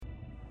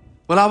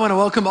Well, I want to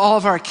welcome all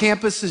of our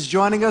campuses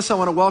joining us. I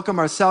want to welcome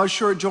our South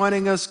Shore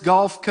joining us,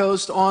 Gulf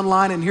Coast,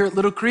 online, and here at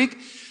Little Creek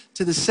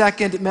to the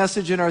second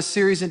message in our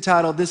series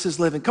entitled, This is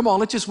Living. Come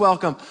on, let's just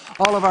welcome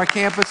all of our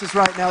campuses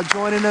right now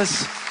joining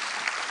us.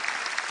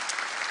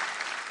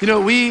 You know,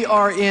 we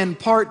are in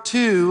part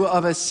 2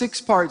 of a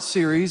 6-part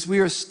series. We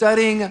are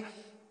studying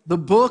the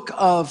book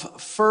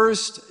of 1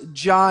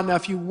 John. Now,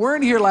 if you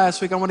weren't here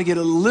last week, I want to get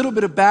a little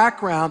bit of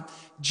background.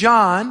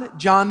 John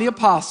the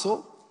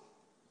Apostle,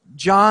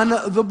 John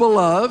the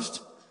Beloved,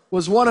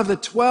 was one of the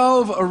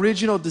 12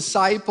 original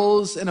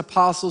disciples and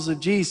apostles of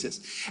Jesus.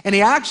 And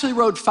he actually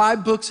wrote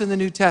 5 books in the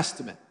New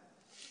Testament.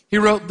 He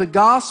wrote the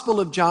Gospel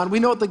of John.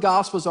 We know what the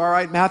Gospels are,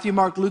 right? Matthew,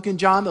 Mark, Luke, and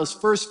John, those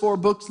first 4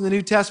 books in the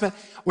New Testament,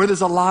 where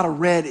there's a lot of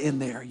red in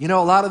there. You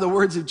know, a lot of the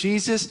words of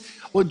Jesus.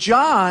 Well,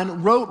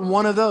 John wrote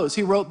one of those.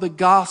 He wrote the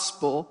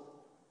Gospel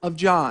of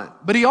John.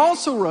 But he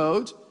also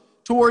wrote,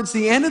 towards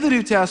the end of the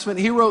New Testament,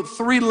 he wrote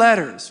 3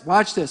 letters.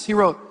 Watch this. He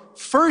wrote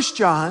 1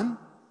 John,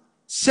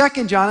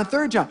 2 John, and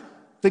 3 John.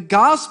 The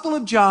Gospel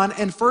of John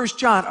and 1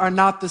 John are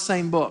not the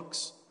same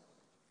books.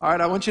 All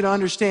right, I want you to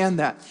understand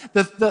that.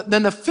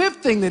 Then the 5th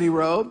thing that he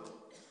wrote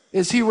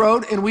is he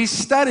wrote, and we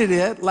studied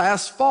it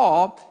last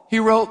fall, he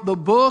wrote the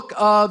book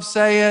of,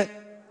 say it,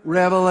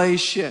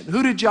 Revelation.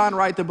 Who did John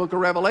write the book of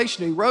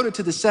Revelation? He wrote it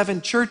to the 7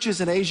 churches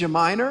in Asia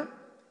Minor.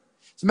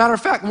 As a matter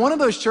of fact, one of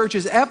those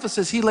churches,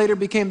 Ephesus, he later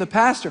became the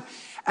pastor.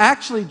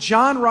 Actually,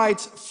 John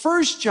writes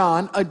 1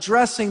 John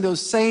addressing those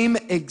same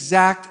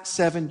exact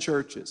 7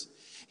 churches.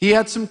 He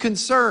had some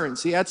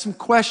concerns. He had some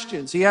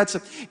questions. He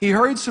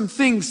heard some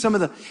things, some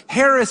of the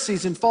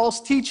heresies and false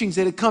teachings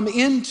that had come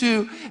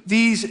into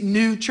these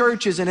new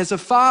churches. And as a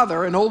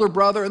father, an older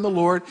brother in the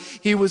Lord,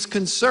 he was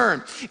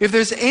concerned. If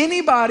there's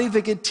anybody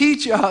that could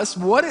teach us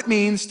what it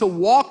means to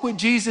walk with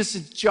Jesus,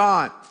 it's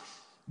John.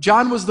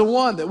 John was the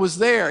one that was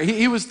there.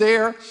 He was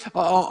there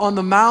on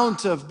the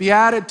Mount of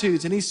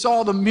Beatitudes, and he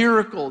saw the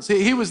miracles.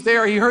 He was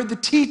there. He heard the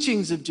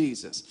teachings of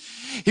Jesus.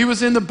 He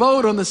was in the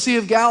boat on the Sea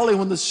of Galilee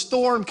when the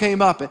storm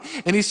came up,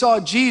 and he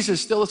saw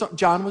Jesus still.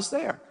 John was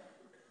there.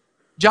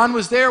 John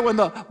was there when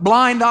the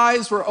blind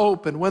eyes were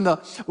opened, when the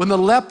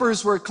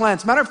lepers were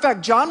cleansed. Matter of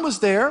fact, John was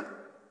there.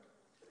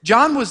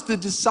 John was the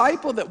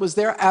disciple that was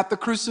there at the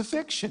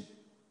crucifixion.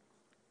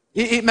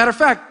 Matter of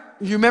fact,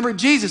 you remember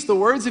Jesus, the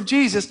words of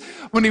Jesus,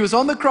 when he was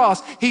on the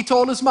cross, he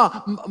told his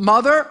mom,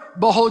 "Mother,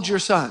 behold your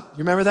son." You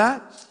remember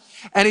that?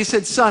 And he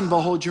said, "Son,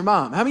 behold your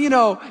mom." How many of you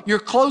know you're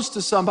close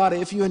to somebody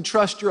if you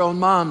entrust your own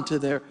mom to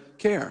their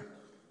care?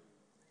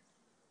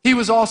 He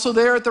was also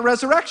there at the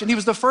resurrection. He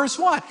was the first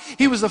one.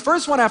 He was the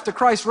first one after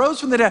Christ rose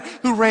from the dead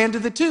who ran to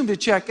the tomb to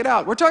check it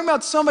out. We're talking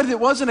about somebody that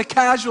wasn't a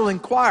casual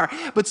inquirer,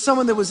 but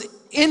someone that was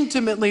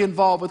intimately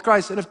involved with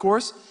Christ. And of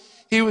course,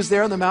 he was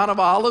there on the Mount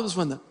of Olives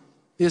when the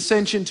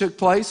ascension took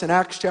place. In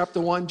Acts chapter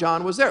 1,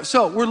 John was there.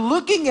 So we're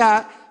looking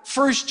at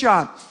 1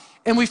 John.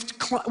 And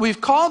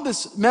we've called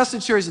this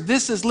message series,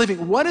 This is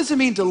Living. What does it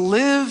mean to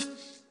live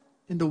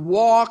and to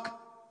walk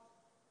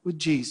with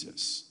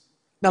Jesus?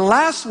 Now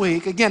last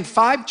week, again,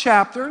 5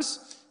 chapters,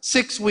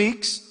 6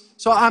 weeks.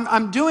 So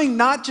I'm doing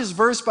not just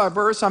verse by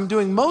verse, I'm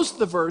doing most of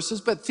the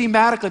verses, but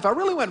thematically. If I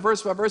really went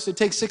verse by verse, it'd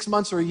take 6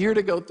 months or a year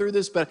to go through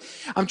this, but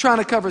I'm trying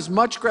to cover as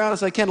much ground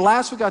as I can.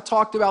 Last week I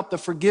talked about the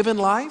forgiven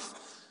life.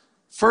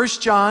 1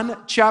 John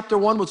chapter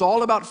 1 was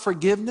all about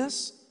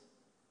forgiveness.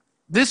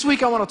 This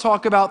week I want to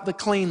talk about the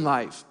clean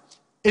life.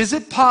 Is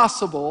it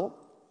possible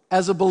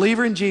as a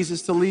believer in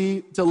Jesus to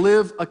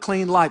live a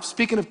clean life?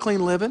 Speaking of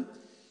clean living,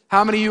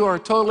 how many of you are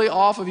totally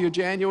off of your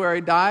January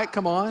diet?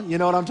 Come on, you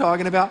know what I'm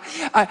talking about?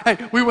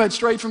 We went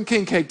straight from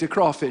king cake to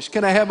crawfish.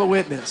 Can I have a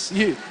witness?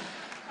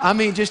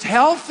 Just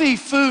healthy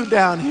food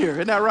down here,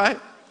 isn't that right?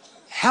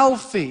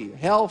 Healthy.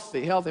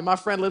 My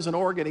friend lives in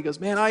Oregon. He goes,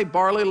 "Man, I eat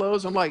barley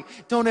loaves." I'm like,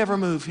 "Don't ever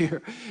move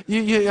here."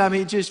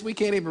 We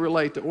can't even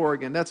relate to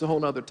Oregon. That's a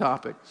whole other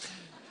topic.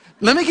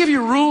 Let me give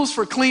you rules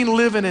for clean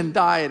living and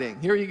dieting.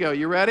 Here you go.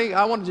 You ready?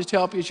 I want to just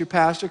help you as your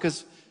pastor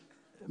because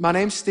my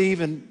name's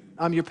Steve and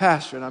I'm your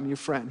pastor and I'm your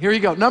friend. Here you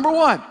go. Number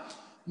 1, I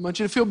want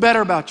you to feel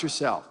better about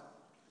yourself.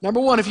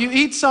 Number 1, if you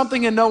eat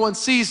something and no one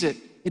sees it,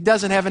 it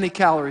doesn't have any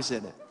calories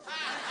in it.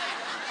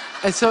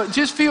 And so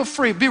just feel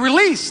free. Be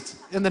released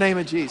in the name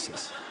of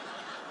Jesus.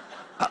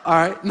 All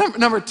right.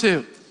 Number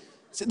 2.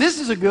 So this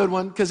is a good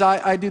one because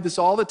I do this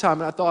all the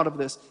time and I thought of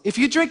this. If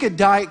you drink a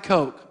Diet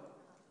Coke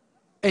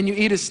and you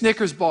eat a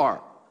Snickers bar,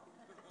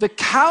 the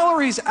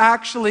calories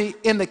actually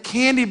in the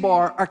candy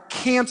bar are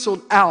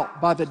canceled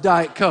out by the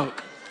Diet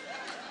Coke.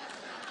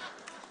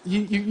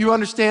 You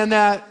understand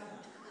that?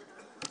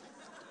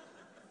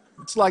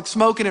 It's like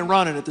smoking and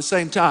running at the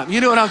same time. You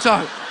know what I'm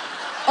talking about?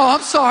 Oh,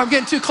 I'm sorry. I'm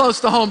getting too close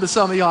to home to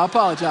some of y'all. I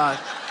apologize.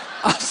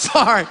 I'm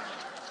sorry.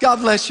 God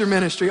bless your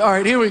ministry. All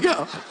right, here we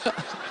go.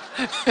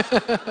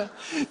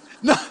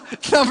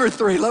 Number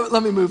 3.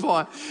 Let me move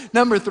on.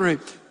 Number 3.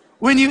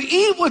 When you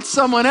eat with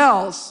someone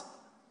else,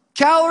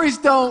 calories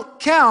don't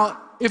count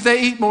if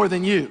they eat more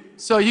than you.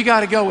 So you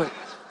got to go with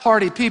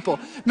hearty people.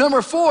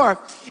 Number 4,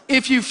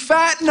 if you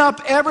fatten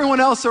up everyone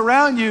else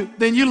around you,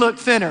 then you look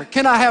thinner.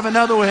 Can I have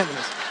another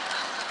witness?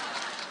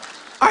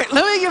 All right,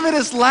 let me give you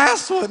this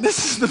last one.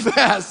 This is the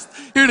best.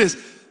 Here it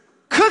is.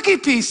 Cookie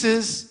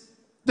pieces,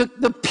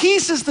 the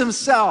pieces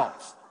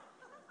themselves,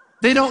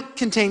 they don't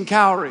contain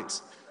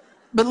calories.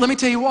 But let me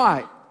tell you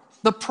why.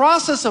 The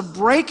process of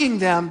breaking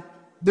them,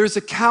 there's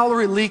a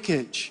calorie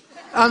leakage.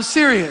 I'm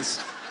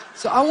serious.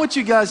 So I want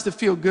you guys to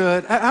feel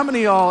good. How many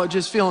of y'all are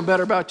just feeling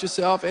better about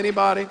yourself?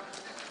 Anybody?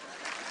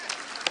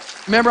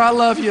 Remember, I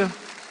love you.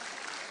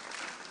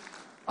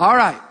 All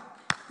right.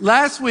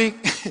 Last week,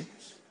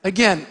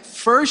 again,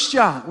 1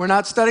 John. We're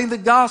not studying the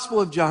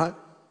Gospel of John,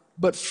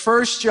 but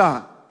 1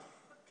 John.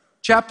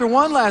 Chapter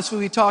 1 last week,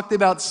 we talked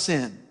about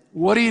sin.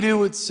 What do you do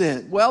with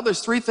sin? Well,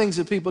 there's three things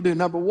that people do.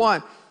 Number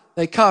one,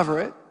 they cover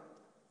it.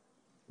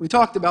 We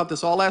talked about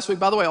this all last week.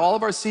 By the way, all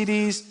of our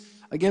CDs,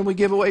 again, we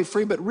give away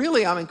free, but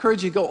really I'm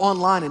encouraging you to go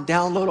online and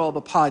download all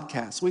the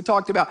podcasts. We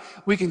talked about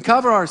we can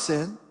cover our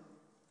sin.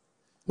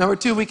 Number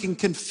two, we can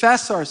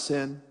confess our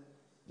sin.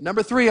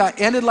 Number three, I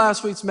ended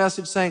last week's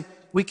message saying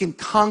we can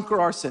conquer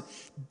our sin.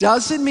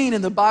 Doesn't mean,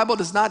 and the Bible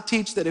does not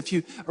teach that if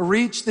you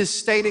reach this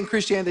state in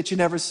Christianity that you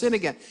never sin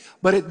again.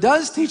 But it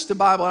does teach the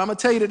Bible, and I'm going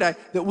to tell you today,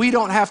 that we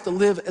don't have to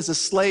live as a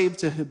slave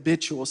to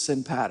habitual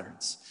sin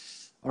patterns.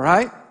 All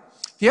right?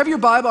 If you have your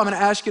Bible, I'm going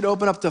to ask you to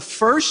open up to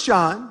 1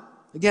 John.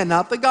 Again,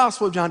 not the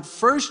Gospel of John,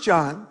 1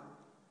 John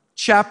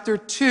chapter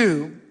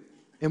 2.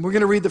 And we're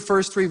going to read the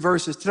first three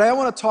verses. Today I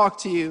want to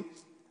talk to you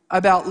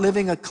about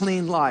living a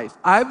clean life.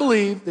 I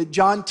believe that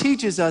John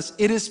teaches us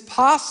it is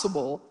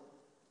possible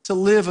to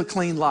live a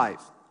clean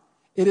life.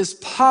 It is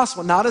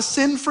possible, not a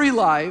sin-free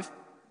life,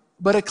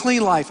 but a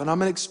clean life. And I'm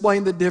going to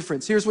explain the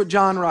difference. Here's what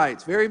John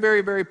writes. Very,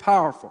 very, very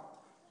powerful.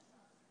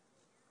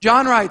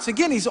 John writes,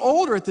 again, he's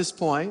older at this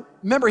point.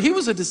 Remember, he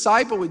was a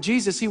disciple with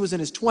Jesus. He was in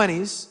his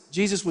 20s.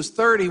 Jesus was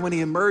 30 when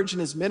he emerged in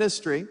his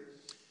ministry.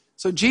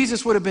 So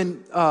Jesus would have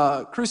been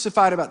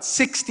crucified about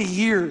 60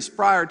 years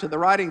prior to the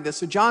writing of this.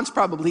 So John's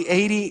probably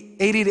 80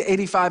 to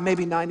 85,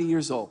 maybe 90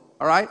 years old,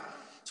 all right?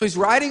 So he's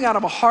writing out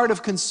of a heart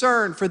of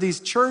concern for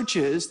these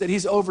churches that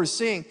he's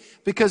overseeing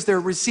because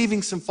they're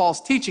receiving some false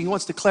teaching. He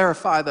wants to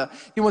clarify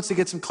he wants to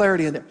get some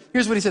clarity in there.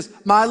 Here's what he says,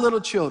 my little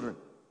children,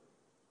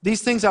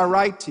 these things I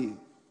write to you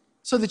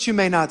so that you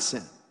may not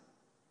sin.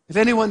 If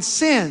anyone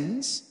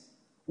sins,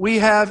 we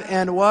have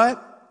an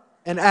what?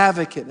 An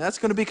advocate. That's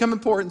going to become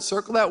important.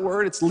 Circle that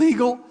word. It's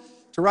legal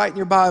to write in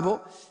your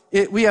Bible.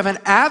 We have an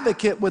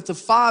advocate with the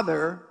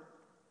Father,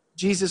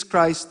 Jesus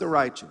Christ the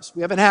righteous.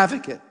 We have an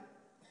advocate.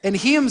 And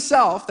he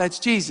himself, that's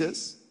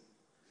Jesus,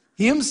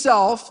 he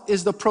himself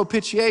is the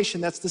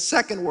propitiation. That's the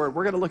second word.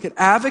 We're going to look at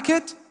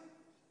advocate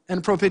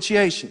and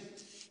propitiation.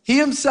 He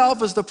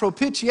himself is the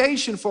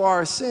propitiation for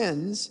our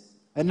sins,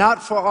 and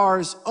not for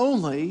ours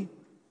only,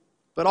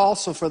 but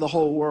also for the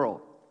whole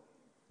world.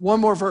 One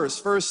more verse,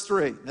 verse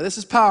 3. Now this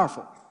is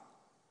powerful.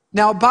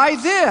 Now by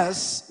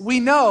this we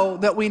know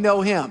that we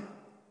know him,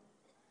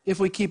 if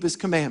we keep his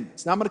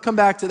commandments. Now I'm going to come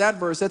back to that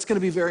verse. That's going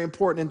to be very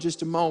important in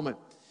just a moment.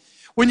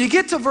 When you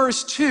get to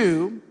verse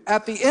 2,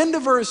 at the end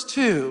of verse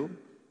 2,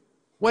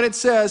 when it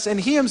says, and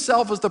he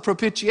himself is the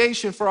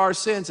propitiation for our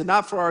sins, and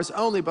not for ours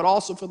only, but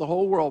also for the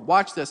whole world.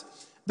 Watch this.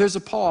 There's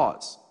a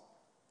pause.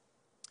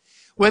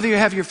 Whether you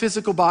have your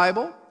physical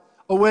Bible,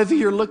 or whether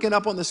you're looking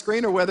up on the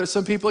screen, or whether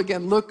some people,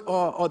 again, look,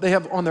 or they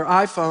have on their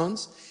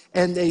iPhones,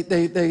 and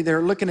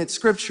they're looking at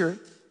Scripture.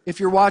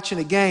 If you're watching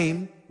a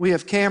game, we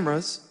have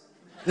cameras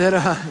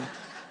that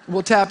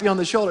will tap you on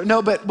the shoulder.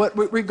 No,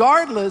 but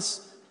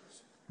regardless,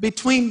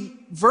 between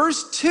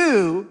verse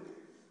 2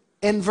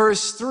 and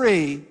verse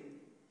 3,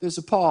 there's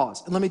a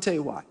pause. And let me tell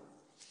you why.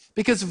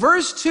 Because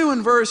verse 2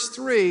 and verse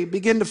 3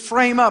 begin to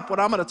frame up what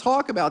I'm going to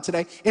talk about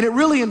today, and it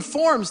really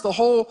informs the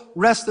whole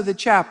rest of the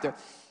chapter,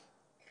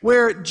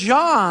 where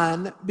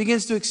John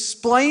begins to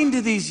explain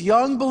to these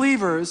young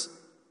believers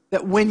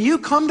that when you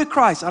come to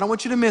Christ, I don't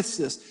want you to miss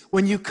this,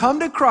 when you come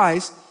to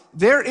Christ,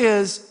 there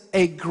is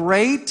a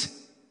great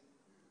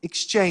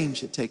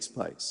exchange that takes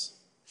place.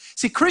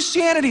 See,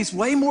 Christianity is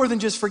way more than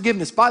just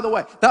forgiveness. By the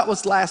way, that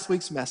was last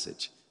week's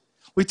message.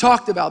 We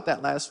talked about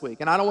that last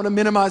week, and I don't want to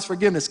minimize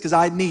forgiveness because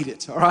I need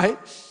it, all right?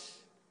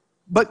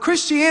 But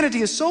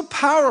Christianity is so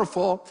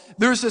powerful,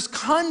 there's this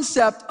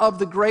concept of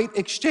the great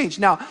exchange.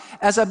 Now,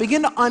 as I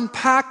begin to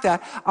unpack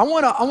that, I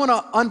want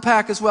to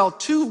unpack as well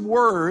two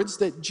words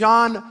that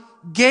John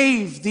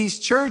gave these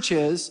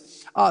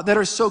churches that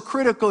are so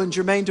critical and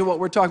germane to what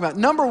we're talking about.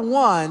 Number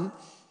one,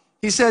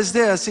 he says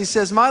this, he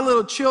says, my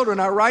little children,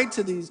 I write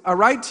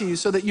to you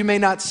so that you may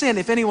not sin.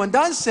 If anyone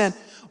does sin,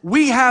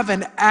 we have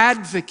an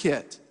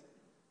advocate.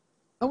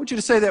 I want you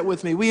to say that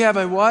with me. We have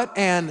a what?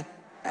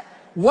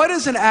 What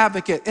is an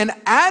advocate? An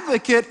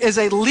advocate is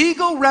a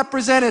legal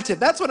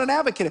representative. That's what an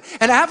advocate is.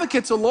 An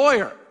advocate's a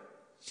lawyer.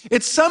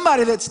 It's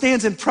somebody that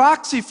stands in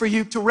proxy for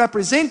you to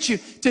represent you,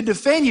 to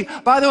defend you.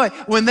 By the way,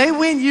 when they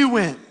win, you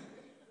win.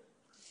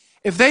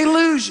 If they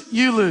lose,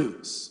 you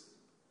lose.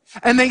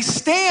 And they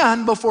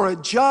stand before a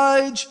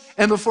judge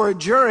and before a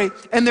jury,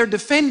 and they're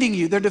defending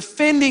you. They're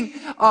defending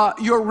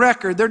your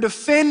record. They're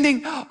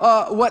defending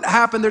what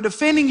happened. They're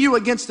defending you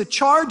against the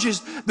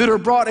charges that are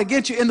brought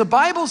against you. And the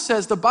Bible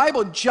says,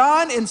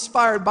 John,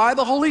 inspired by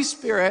the Holy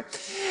Spirit,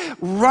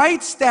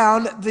 writes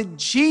down that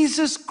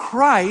Jesus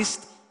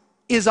Christ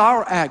is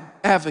our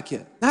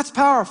advocate. That's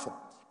powerful.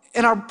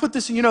 And I'll put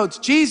this in your notes.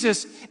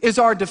 Jesus is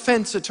our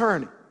defense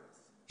attorney.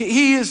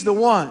 He is the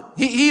one.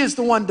 He is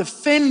the one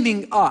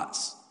defending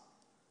us.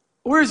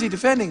 Where is he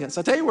defending us?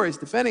 I'll tell you where he's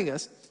defending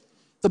us.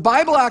 The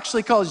Bible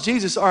actually calls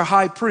Jesus our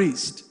high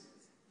priest.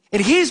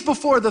 And he's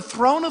before the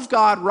throne of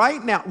God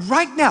right now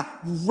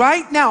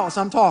as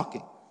I'm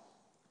talking.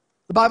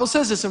 The Bible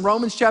says this in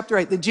Romans chapter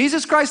 8, that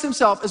Jesus Christ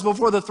himself is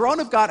before the throne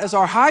of God as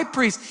our high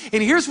priest.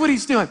 And here's what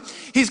he's doing.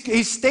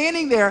 He's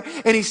standing there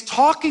and he's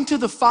talking to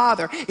the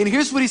Father. And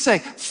here's what he's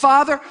saying.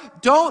 Father,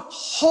 don't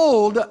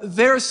hold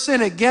their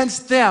sin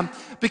against them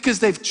because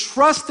they've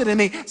trusted in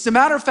me. As a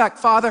matter of fact,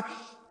 Father,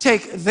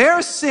 take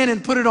their sin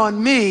and put it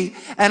on me,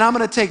 and I'm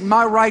going to take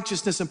my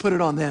righteousness and put it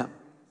on them.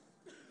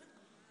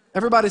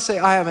 Everybody say,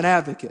 I have an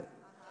advocate.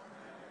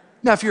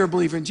 Now, if you're a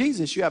believer in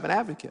Jesus, you have an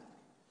advocate.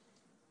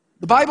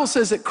 The Bible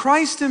says that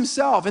Christ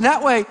himself, and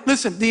that way,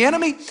 listen, the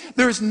enemy,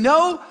 there's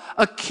no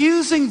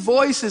accusing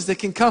voices that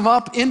can come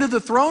up into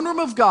the throne room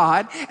of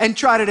God and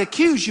try to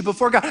accuse you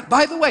before God.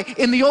 By the way,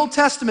 in the Old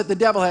Testament, the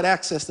devil had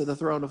access to the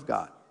throne of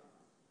God.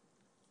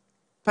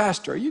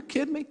 Pastor, are you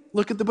kidding me?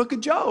 Look at the book of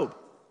Job.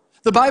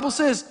 The Bible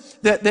says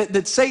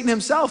that Satan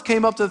himself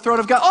came up to the throne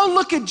of God. Oh,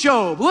 look at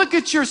Job. Look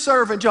at your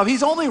servant Job.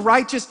 He's only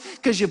righteous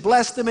because you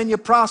blessed him and you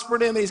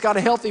prospered him. And he's got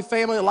a healthy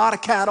family, a lot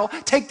of cattle.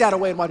 Take that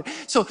away.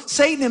 So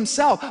Satan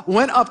himself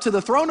went up to the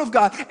throne of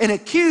God and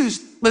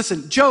accused,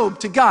 listen,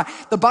 Job to God.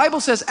 The Bible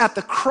says at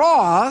the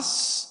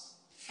cross,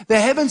 the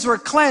heavens were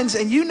cleansed,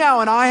 and you now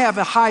and I have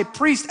a high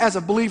priest as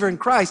a believer in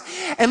Christ.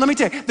 And let me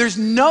tell you, there's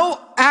no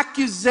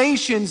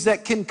accusations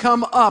that can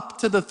come up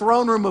to the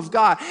throne room of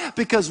God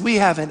because we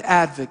have an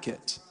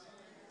advocate.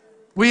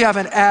 We have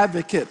an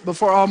advocate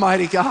before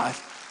Almighty God.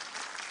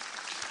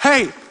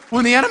 Hey,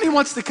 when the enemy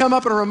wants to come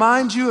up and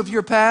remind you of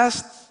your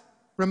past,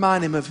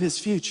 remind him of his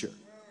future.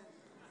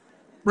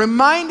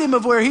 Remind him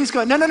of where he's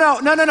going.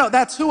 No.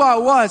 That's who I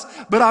was,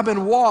 but I've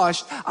been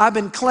washed. I've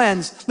been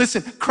cleansed.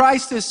 Listen,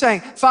 Christ is saying,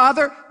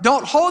 Father,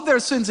 don't hold their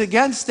sins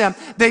against them.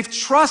 They've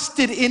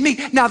trusted in me.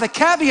 Now, the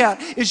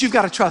caveat is you've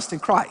got to trust in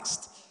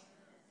Christ.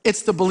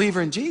 It's the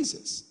believer in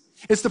Jesus.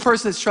 It's the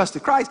person that's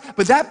trusted Christ.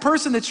 But that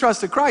person that's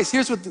trusted Christ,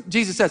 here's what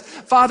Jesus says.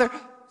 Father,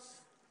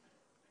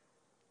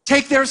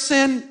 take their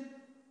sin,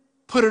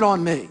 put it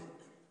on me.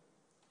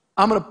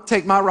 I'm going to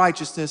take my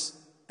righteousness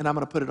and I'm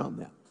going to put it on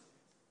them.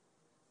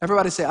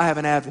 Everybody say, I have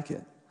an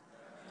advocate.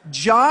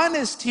 John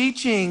is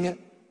teaching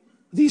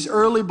these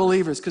early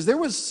believers, because there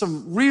was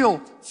some real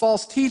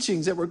false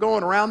teachings that were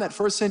going around that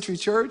first century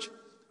church.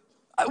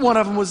 One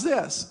of them was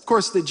this. Of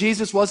course, that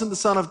Jesus wasn't the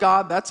Son of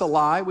God. That's a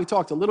lie. We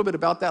talked a little bit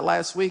about that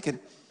last week, and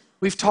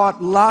we've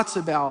taught lots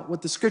about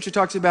what the scripture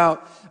talks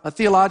about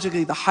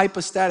theologically, the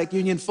hypostatic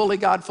union, fully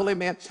God, fully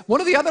man. One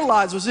of the other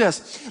lies was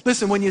this.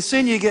 Listen, when you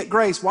sin, you get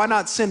grace. Why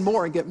not sin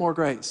more and get more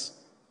grace?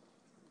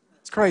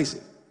 It's crazy.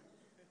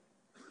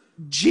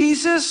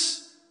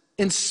 Jesus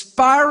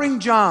inspiring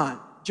John.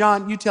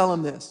 John, you tell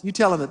him this. You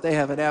tell him that they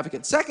have an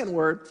advocate. Second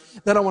word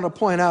that I want to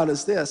point out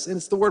is this, and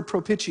it's the word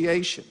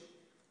propitiation.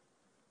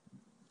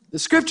 The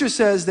scripture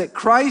says that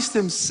Christ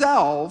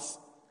himself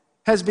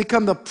has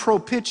become the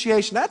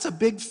propitiation. That's a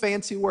big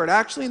fancy word.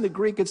 Actually, in the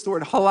Greek, it's the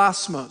word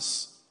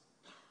hilasmos.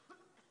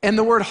 And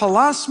the word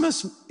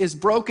hilasmos is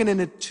broken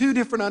into two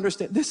different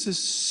understandings. This is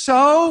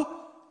so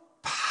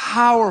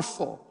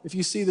powerful. If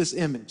you see this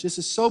image, this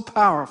is so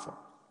powerful.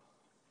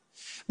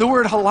 The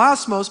word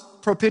hilasmos,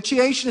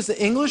 propitiation, is the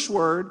English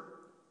word.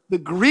 The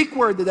Greek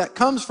word that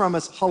comes from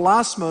is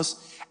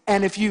hilasmos.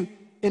 And if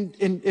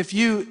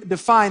you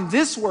define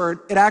this word,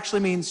 it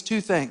actually means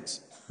two things.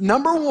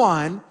 Number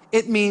one,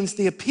 it means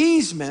the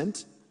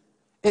appeasement.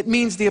 It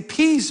means the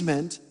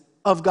appeasement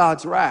of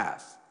God's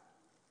wrath.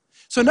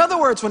 So in other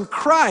words, when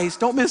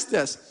Christ, don't miss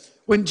this,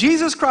 when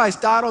Jesus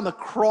Christ died on the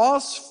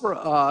cross for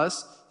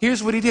us,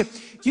 here's what he did.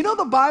 You know,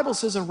 the Bible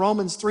says in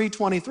Romans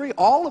 3:23,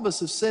 all of us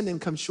have sinned and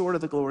come short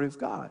of the glory of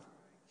God.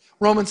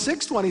 Romans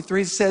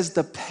 6:23 says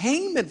the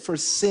payment for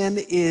sin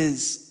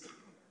is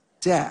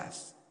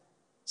death.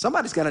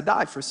 Somebody's got to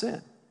die for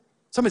sin.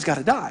 Somebody's got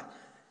to die.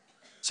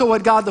 So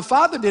what God the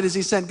Father did is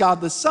he sent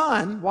God the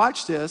Son,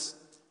 watch this,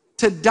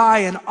 to die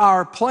in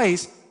our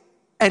place.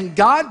 And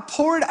God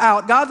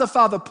the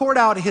Father poured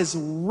out his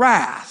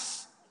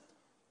wrath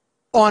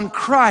on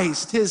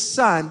Christ, his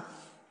Son.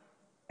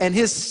 And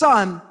his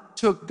Son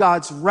took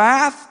God's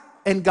wrath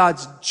and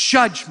God's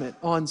judgment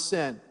on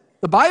sin.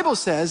 The Bible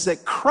says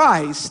that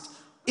Christ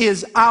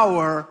is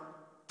our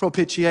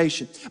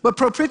propitiation. But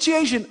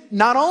propitiation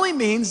not only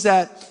means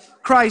that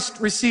Christ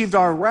received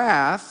our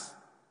wrath,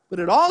 but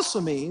it also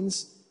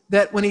means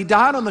that when he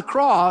died on the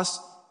cross,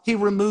 he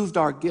removed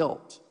our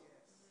guilt.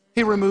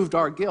 He removed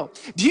our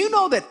guilt. Do you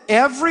know that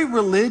every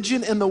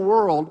religion in the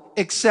world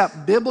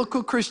except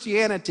biblical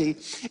Christianity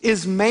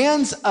is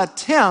man's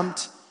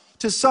attempt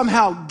to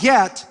somehow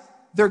get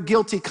their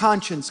guilty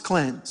conscience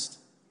cleansed?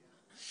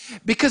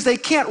 Because they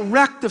can't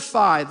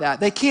rectify that.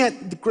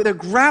 They're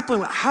grappling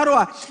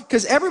with,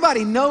 because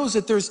everybody knows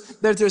that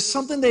there's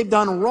something they've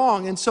done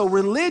wrong. And so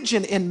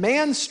religion in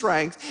man's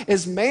strength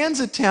is man's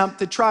attempt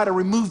to try to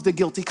remove the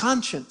guilty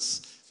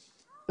conscience.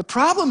 The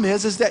problem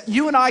is that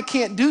you and I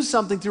can't do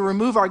something to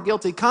remove our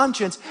guilty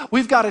conscience.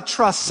 We've got to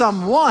trust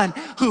someone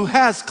who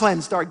has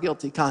cleansed our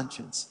guilty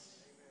conscience.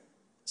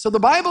 So the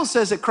Bible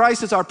says that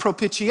Christ is our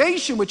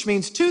propitiation, which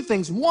means two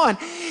things. One,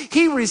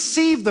 he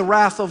received the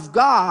wrath of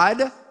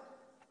God.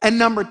 And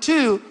number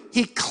two,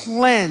 he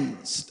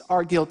cleansed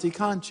our guilty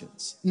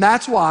conscience. And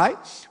that's why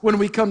when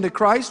we come to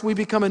Christ, we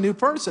become a new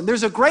person.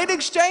 There's a great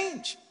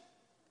exchange.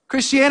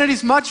 Christianity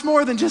is much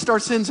more than just our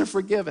sins are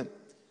forgiven.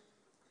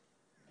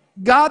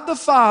 God the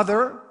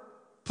Father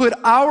put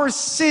our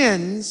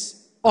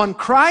sins on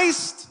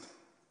Christ,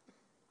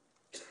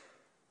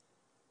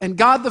 and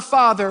God the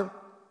Father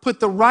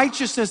put the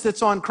righteousness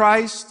that's on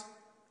Christ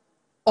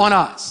on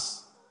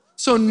us.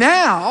 So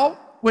now,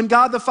 when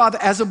God the Father,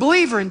 as a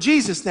believer in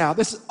Jesus now,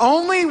 this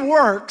only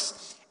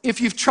works if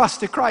you've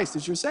trusted Christ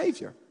as your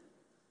Savior.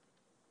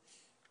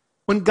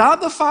 When God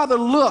the Father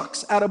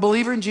looks at a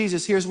believer in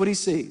Jesus, here's what he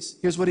sees.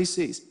 Here's what he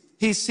sees.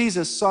 He sees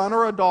a son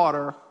or a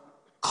daughter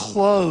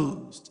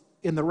clothed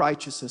in the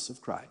righteousness of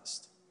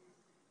Christ.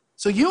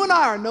 So you and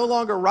I are no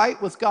longer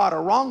right with God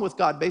or wrong with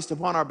God based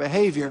upon our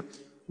behavior.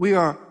 We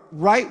are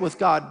right with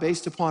God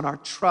based upon our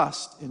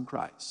trust in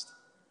Christ.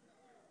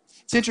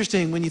 It's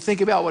interesting when you think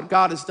about what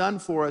God has done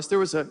for us. There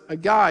was a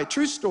guy,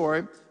 true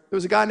story, there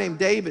was a guy named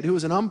David who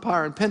was an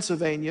umpire in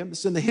Pennsylvania.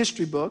 It's in the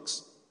history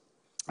books.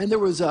 And there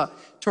was a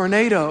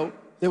tornado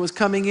that was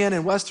coming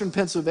in western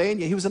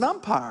Pennsylvania. He was an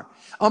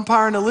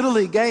umpiring a Little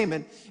League game.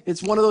 And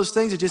it's one of those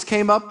things that just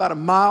came up about a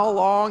mile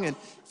long. And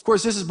of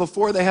course, this is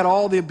before they had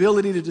all the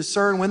ability to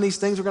discern when these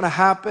things were going to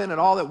happen and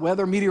all that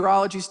weather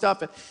meteorology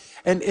stuff.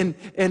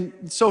 And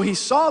so he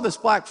saw this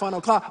black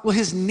funnel cloud. Well,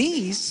 his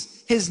niece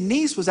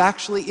was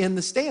actually in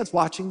the stands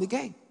watching the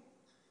game.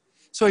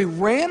 So he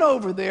ran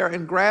over there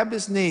and grabbed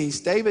his niece,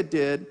 David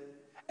did,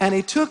 and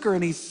he took her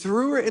and he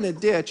threw her in a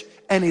ditch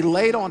and he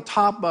laid on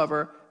top of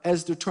her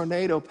as the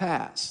tornado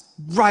passed,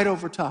 right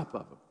over top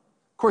of him.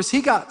 Of course,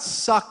 he got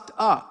sucked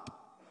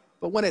up,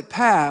 but when it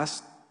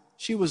passed,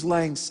 she was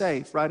laying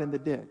safe right in the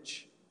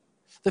ditch.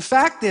 The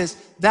fact is,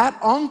 that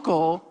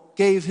uncle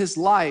gave his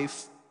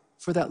life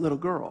for that little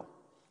girl.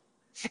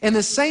 In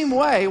the same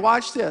way,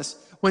 watch this,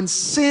 when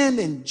sin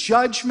and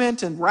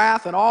judgment and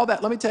wrath and all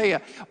that, let me tell you,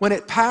 when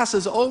it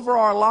passes over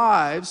our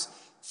lives,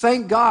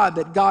 thank God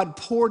that God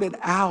poured it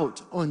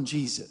out on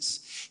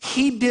Jesus.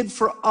 He did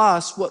for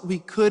us what we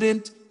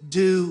couldn't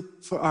do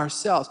for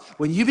ourselves.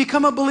 When you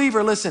become a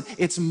believer, listen,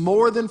 it's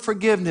more than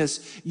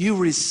forgiveness. You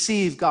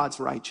receive God's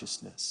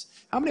righteousness.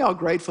 How many are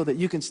grateful that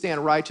you can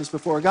stand righteous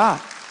before God?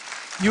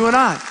 You and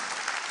I.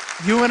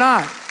 You and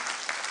I.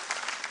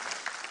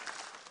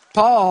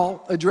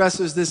 Paul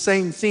addresses this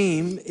same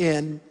theme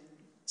in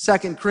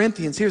 2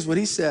 Corinthians. Here's what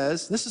he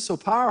says. This is so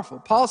powerful.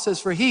 Paul says,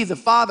 for he, the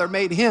Father,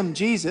 made him,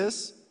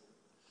 Jesus,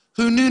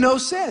 who knew no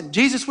sin.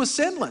 Jesus was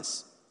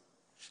sinless.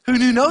 Who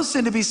knew no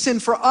sin to be sin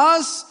for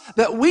us,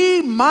 that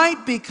we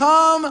might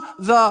become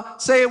the,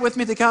 say it with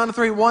me at the count of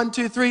three, 1,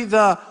 2, 3,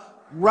 the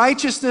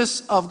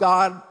righteousness of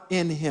God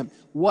in him.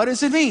 What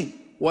does it mean?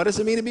 What does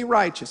it mean to be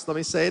righteous? Let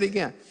me say it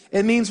again.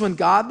 It means when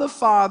God the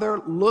Father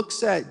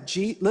looks at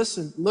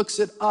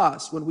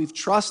us, when we've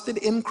trusted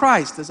in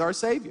Christ as our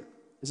Savior.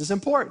 This is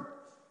important.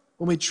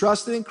 When we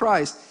trusted in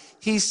Christ,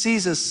 he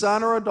sees a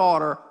son or a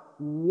daughter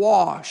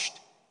washed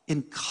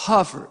and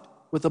covered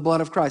with the blood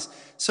of Christ.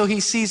 So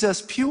he sees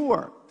us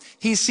pure.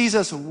 He sees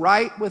us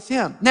right with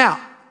him. Now,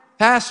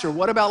 Pastor,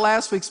 what about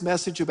last week's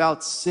message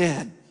about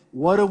sin?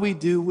 What do we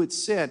do with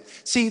sin?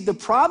 See, the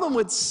problem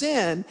with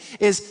sin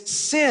is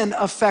sin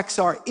affects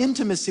our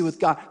intimacy with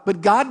God,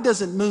 but God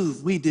doesn't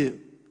move, we do.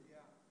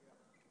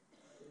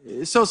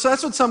 So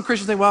that's what some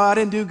Christians think, well, I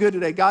didn't do good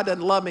today, God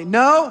doesn't love me.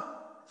 No,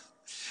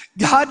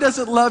 God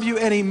doesn't love you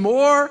any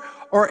more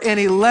or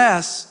any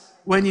less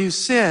when you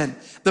sin.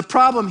 The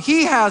problem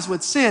he has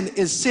with sin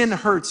is sin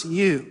hurts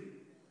you.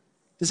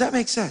 Does that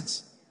make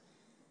sense?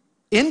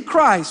 In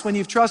Christ, when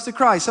you've trusted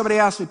Christ, somebody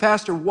asked me,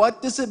 Pastor,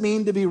 what does it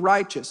mean to be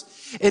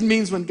righteous? It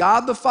means when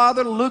God the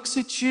Father looks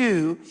at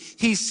you,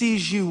 he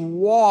sees you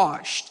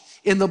washed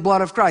in the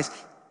blood of Christ,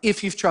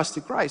 if you've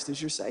trusted Christ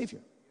as your Savior.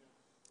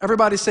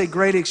 Everybody say,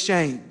 great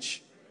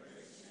exchange.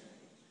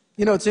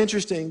 You know, it's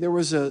interesting. There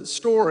was a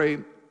story.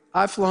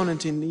 I've flown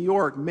into New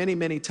York many,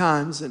 many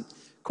times. And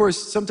of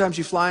course, sometimes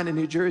you fly into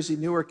New Jersey,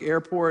 Newark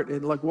Airport,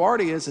 and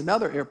LaGuardia is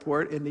another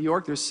airport in New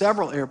York. There's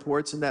several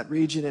airports in that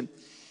region.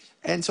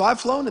 And so I've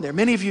flown in there.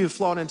 Many of you have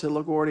flown into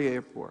LaGuardia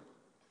Airport.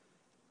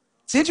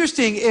 It's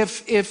interesting,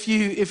 if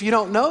you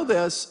don't know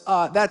this,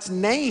 that's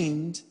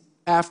named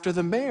after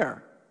the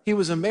mayor. He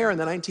was a mayor in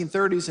the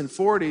 1930s and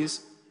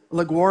 40s,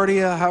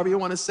 LaGuardia, however you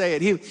want to say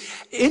it.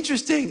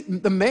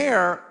 Interesting, the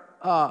mayor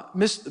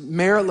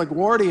Mayor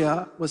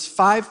LaGuardia was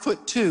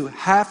 5'2",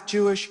 half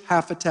Jewish,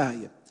 half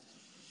Italian.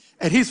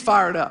 And he's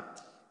fired up.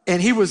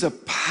 And he was a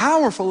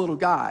powerful little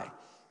guy.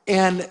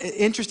 And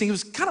interesting, he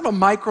was kind of a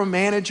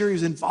micromanager. He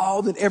was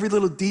involved in every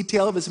little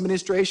detail of his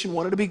administration,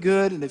 wanted to be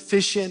good and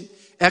efficient,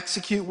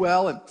 execute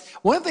well. And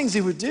one of the things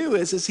he would do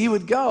is he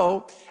would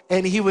go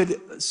and he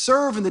would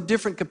serve in the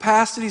different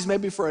capacities,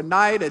 maybe for a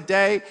night, a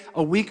day,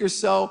 a week or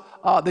so,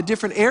 the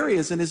different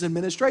areas in his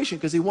administration,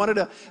 because he wanted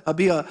to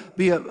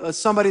be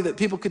somebody that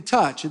people could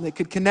touch and they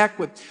could connect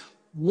with.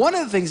 One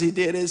of the things he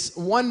did is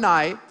one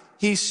night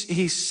he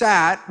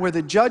sat where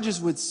the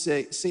judges would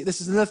see,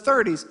 this is in the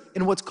 30s,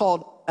 in what's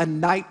called a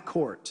night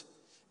court.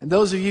 And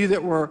those of you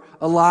that were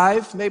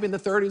alive, maybe in the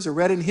 30s, or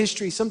read in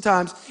history,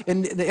 sometimes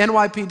in the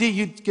NYPD,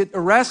 you'd get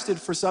arrested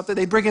for something.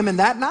 They'd bring him in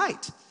that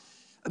night,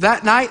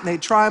 and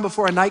they'd try him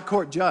before a night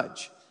court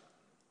judge.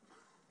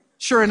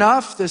 Sure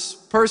enough, this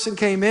person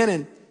came in,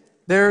 and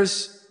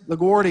there's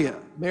LaGuardia,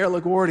 Mayor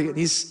LaGuardia, and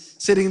he's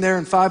sitting there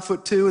in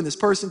 5'2", and this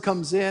person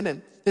comes in,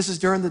 and this is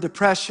during the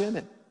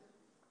Depression,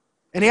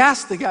 and he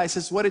asked the guy, he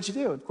says, "What did you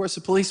do?" And of course,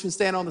 the policeman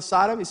standing on the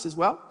side of him, he says,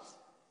 "Well,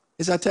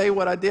 I tell you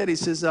what I did." He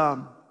says,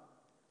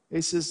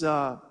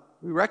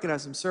 "We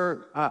recognize him,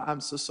 sir. I'm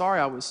so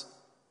sorry.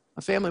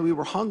 My family, we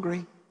were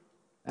hungry,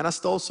 and I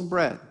stole some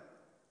bread.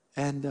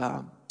 And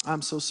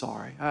I'm so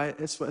sorry.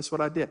 It's what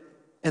I did."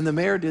 And the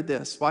mayor did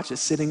this. Watch this,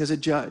 sitting as a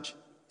judge.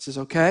 He says,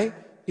 "Okay."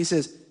 He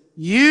says,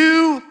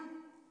 "You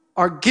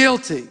are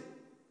guilty.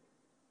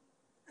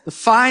 The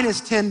fine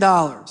is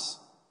 $10.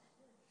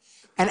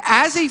 And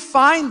as he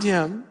fined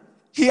him,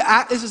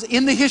 this is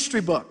in the history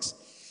books,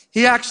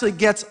 he actually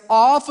gets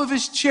off of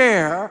his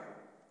chair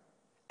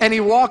and he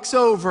walks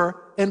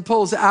over and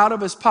pulls out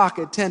of his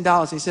pocket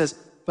 $10. He says,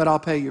 "But I'll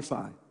pay your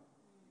fine."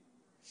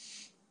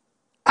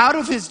 Out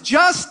of his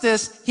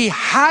justice, he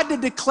had to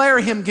declare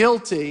him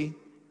guilty.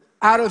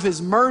 Out of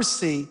his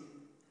mercy,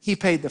 he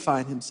paid the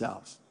fine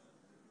himself.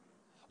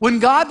 When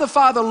God the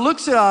Father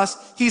looks at us,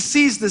 he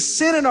sees the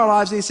sin in our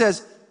lives and he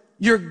says,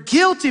 "You're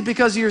guilty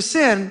because of your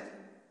sin."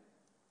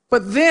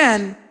 But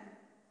then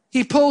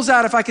he pulls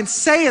out, if I can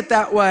say it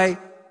that way,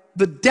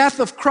 the death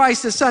of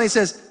Christ, his son. He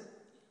says,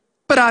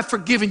 "But I've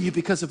forgiven you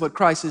because of what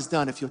Christ has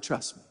done if you'll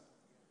trust me."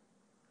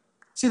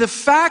 See, the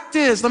fact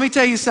is, let me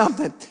tell you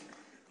something.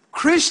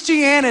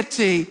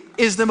 Christianity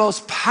is the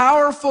most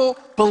powerful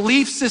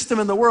belief system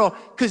in the world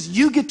because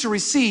you get to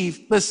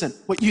receive, listen,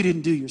 what you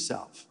didn't do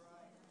yourself.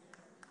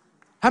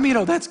 How many of you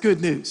know that's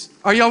good news?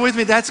 Are y'all with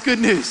me? That's good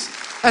news.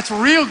 That's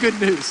real good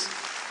news.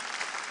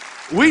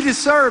 We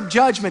deserve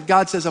judgment.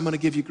 God says, "I'm going to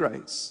give you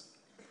grace.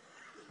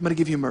 I'm going to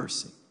give you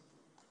mercy."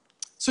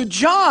 So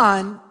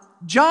John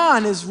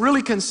is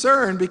really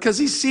concerned because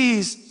he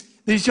sees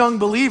these young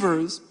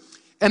believers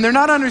and they're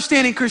not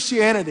understanding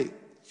Christianity.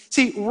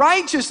 See,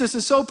 righteousness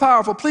is so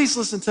powerful. Please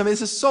listen to me.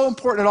 This is so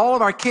important at all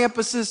of our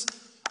campuses,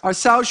 our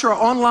South Shore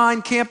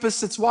online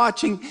campus that's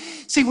watching.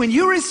 See, when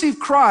you receive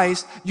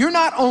Christ, you're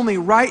not only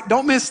right,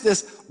 don't miss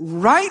this,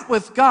 right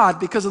with God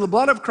because of the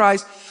blood of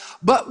Christ,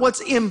 but what's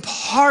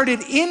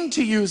imparted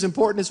into you is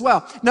important as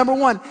well. Number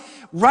one,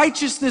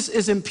 righteousness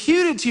is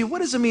imputed to you. What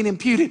does it mean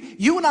imputed?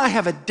 You and I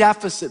have a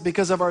deficit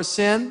because of our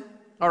sin,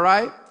 all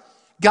right?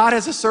 God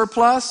has a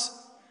surplus.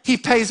 He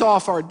pays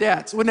off our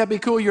debts. Wouldn't that be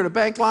cool? You're at a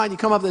bank line, you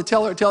come up to the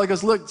teller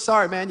goes, "Look,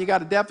 sorry, man, you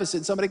got a deficit."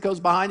 And somebody goes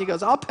behind you,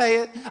 goes, "I'll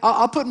pay it.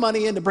 I'll put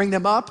money in to bring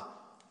them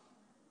up."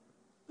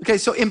 Okay,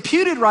 so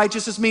imputed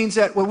righteousness means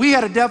that when we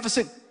had a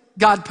deficit,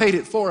 God paid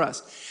it for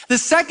us. The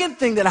second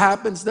thing that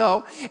happens,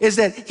 though, is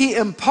that he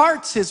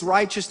imparts his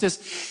righteousness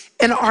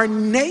and our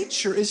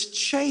nature is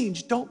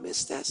changed. Don't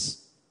miss this.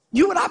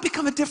 You and I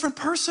become a different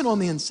person on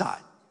the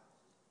inside.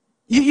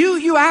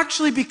 You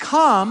actually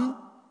become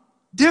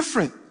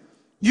different.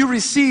 You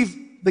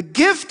receive the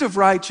gift of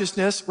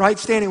righteousness, right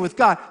standing with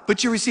God,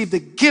 but you receive the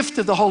gift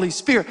of the Holy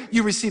Spirit.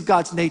 You receive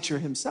God's nature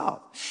himself.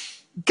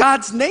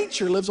 God's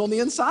nature lives on the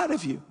inside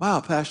of you.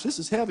 Wow, Pastor, this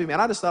is heavy, man.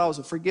 I just thought I was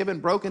a forgiven,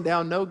 broken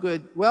down, no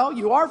good. Well,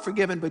 you are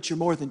forgiven, but you're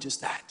more than just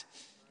that.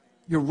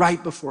 You're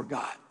right before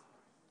God.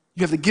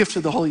 You have the gift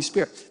of the Holy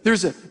Spirit.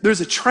 There's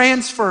a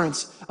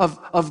transference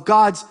of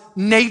God's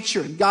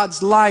nature and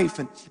God's life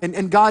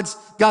and God's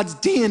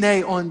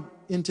DNA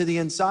into the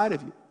inside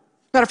of you.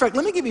 Matter of fact,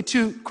 let me give you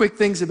two quick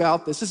things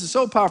about this. This is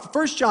so powerful.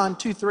 1 John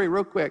 2:3,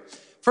 real quick.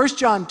 1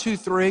 John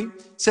 2:3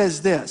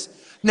 says this.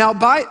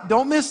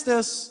 Don't miss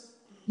this.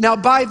 Now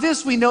by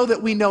this we know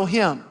that we know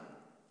him,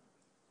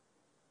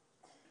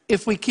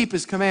 if we keep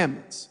his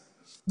commandments.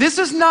 This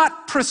is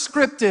not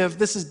prescriptive,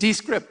 this is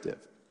descriptive.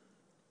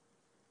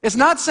 It's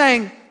not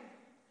saying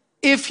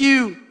if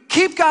you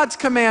keep God's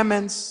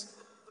commandments,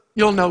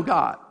 you'll know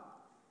God.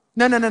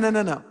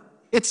 No.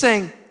 It's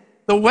saying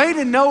the way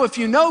to know if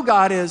you know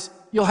God is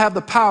you'll have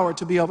the power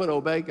to be able to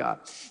obey God.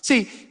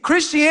 See,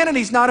 Christianity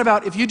is not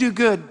about if you do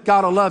good,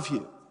 God will love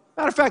you.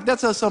 Matter of fact,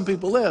 that's how some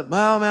people live.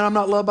 Well, man, I'm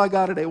not loved by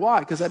God today.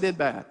 Why? Because I did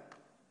bad.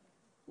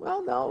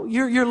 Well, no,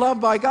 you're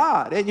loved by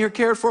God and you're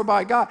cared for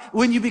by God.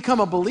 When you become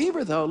a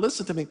believer, though,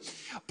 listen to me.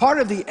 Part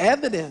of the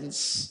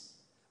evidence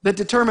that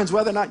determines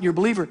whether or not you're a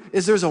believer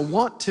is there's a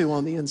want to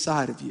on the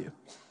inside of you.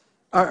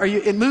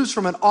 It moves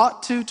from an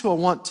ought to a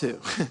want to.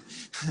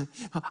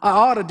 I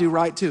ought to do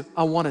right to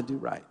I want to do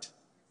right.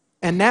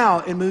 And now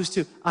it moves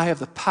to I have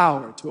the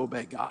power to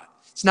obey God.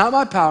 It's not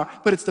my power,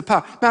 but it's the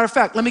power. Matter of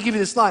fact, let me give you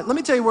this line. Let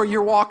me tell you where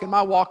your walk and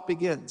my walk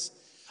begins.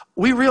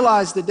 We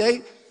realize the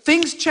day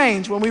things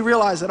change when we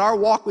realize that our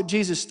walk with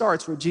Jesus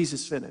starts where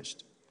Jesus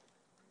finished.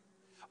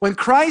 When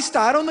Christ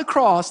died on the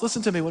cross,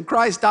 listen to me, when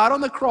Christ died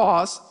on the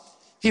cross,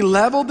 he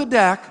leveled the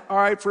deck, all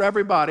right, for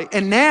everybody.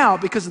 And now,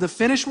 because of the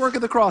finished work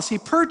of the cross, he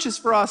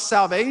purchased for us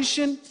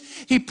salvation.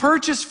 He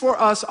purchased for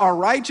us our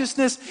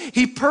righteousness.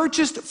 He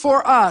purchased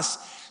for us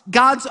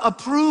God's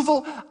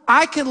approval.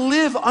 I can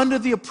live under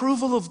the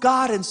approval of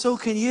God, and so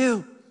can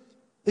you.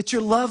 That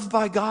you're loved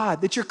by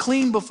God, that you're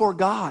clean before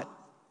God.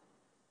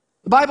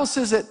 The Bible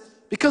says that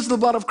because of the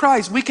blood of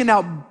Christ, we can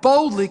now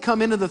boldly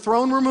come into the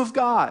throne room of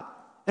God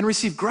and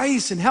receive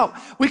grace and help.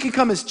 We can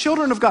come as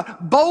children of God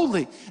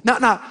boldly.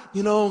 Not,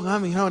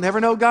 never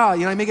know God.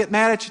 He may get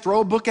mad at you,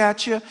 throw a book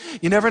at you.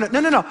 You never know.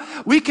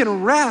 No. We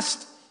can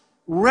rest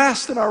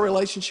in our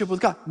relationship with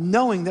God,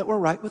 knowing that we're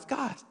right with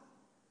God.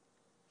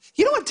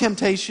 You know what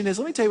temptation is?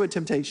 Let me tell you what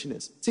temptation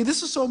is. See,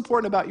 this is so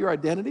important about your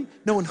identity,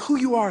 knowing who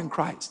you are in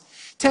Christ.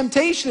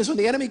 Temptation is when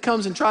the enemy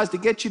comes and tries to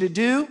get you to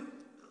do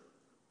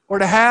or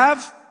to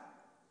have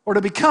or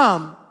to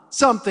become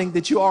something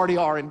that you already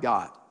are in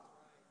God.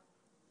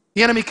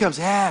 The enemy comes,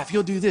 if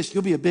you'll do this,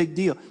 you'll be a big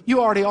deal. You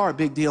already are a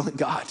big deal in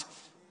God.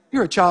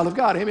 You're a child of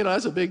God.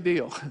 That's a big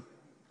deal.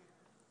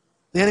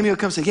 The enemy will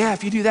come and say,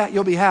 if you do that,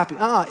 you'll be happy.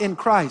 In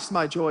Christ,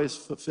 my joy is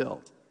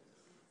fulfilled.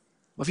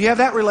 Well, if you have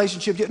that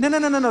relationship,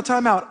 no,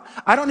 time out.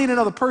 I don't need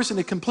another person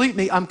to complete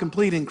me. I'm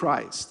complete in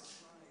Christ.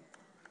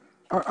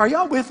 Are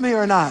y'all with me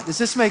or not? Does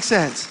this make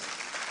sense?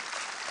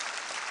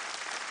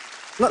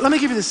 Let me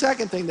give you the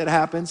second thing that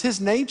happens.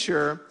 His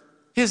nature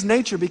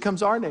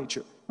becomes our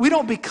nature. We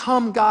don't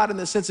become God in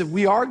the sense of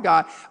we are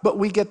God, but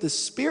we get the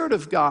Spirit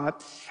of God.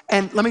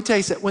 And let me tell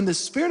you something, when the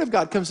Spirit of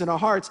God comes in our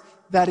hearts,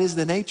 that is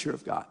the nature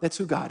of God. That's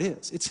who God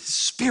is. It's His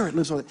Spirit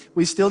lives with it.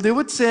 We still deal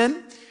with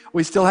sin.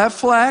 We still have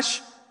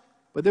flesh,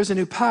 but there's a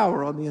new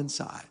power on the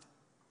inside.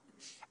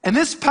 And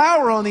this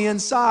power on the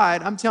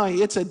inside, I'm telling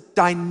you, it's a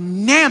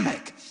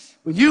dynamic.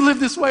 When you live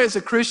this way as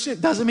a Christian,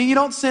 it doesn't mean you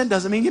don't sin,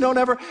 doesn't mean you don't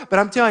ever, but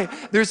I'm telling you,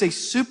 there's a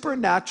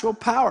supernatural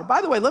power.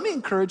 By the way, let me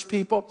encourage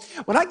people.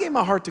 When I gave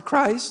my heart to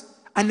Christ,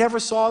 I never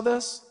saw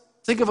this.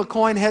 Think of a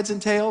coin, heads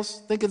and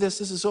tails. Think of this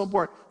is so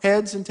important.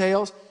 Heads and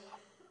tails.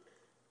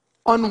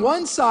 On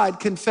one side,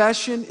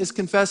 confession is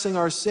confessing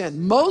our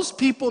sin. Most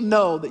people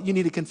know that you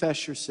need to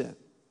confess your sin.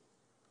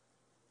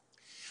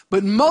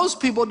 But most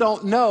people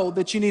don't know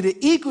that you need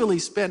to equally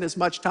spend as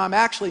much time,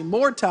 actually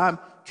more time,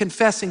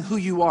 confessing who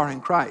you are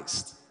in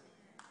Christ.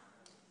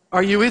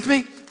 Are you with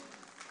me?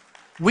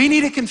 We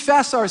need to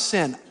confess our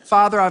sin.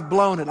 Father, I've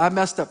blown it. I've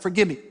messed up.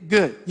 Forgive me.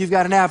 Good. You've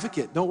got an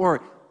advocate. Don't worry.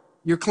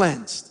 You're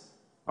cleansed.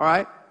 All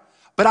right?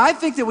 But I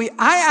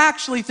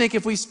actually think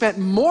if we spent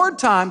more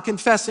time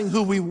confessing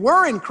who we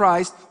were in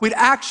Christ, we'd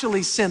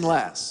actually sin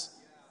less.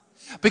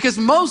 Because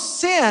most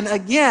sin,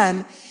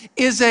 again,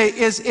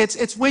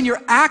 it's when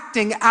you're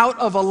acting out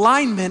of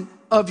alignment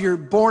of your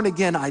born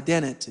again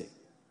identity.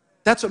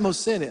 That's what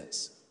most sin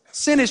is.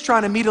 Sin is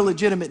trying to meet a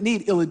legitimate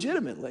need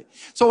illegitimately.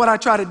 So when I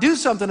try to do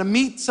something to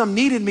meet some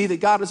need in me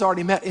that God has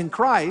already met in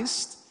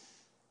Christ,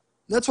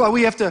 that's why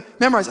we have to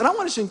memorize. And I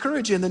want to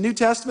encourage you in the New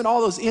Testament, all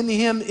those in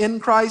Him,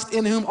 in Christ,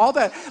 in whom, all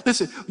that.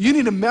 Listen, you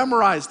need to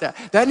memorize that.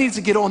 That needs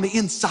to get on the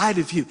inside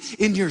of you,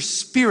 in your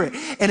spirit,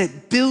 and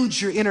it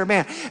builds your inner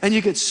man. And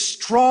you get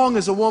strong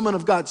as a woman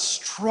of God,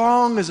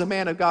 strong as a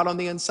man of God on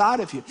the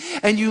inside of you.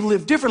 And you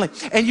live differently,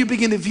 and you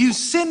begin to view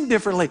sin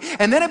differently.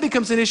 And then it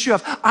becomes an issue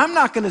of, I'm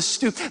not going to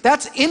stoop.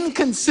 That's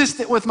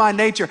inconsistent with my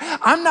nature.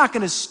 I'm not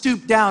going to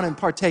stoop down and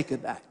partake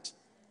of that.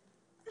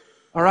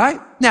 All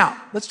right?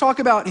 Now, let's talk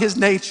about His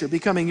nature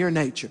becoming your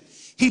nature.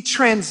 He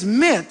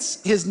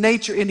transmits His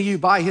nature into you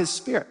by His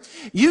Spirit.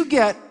 You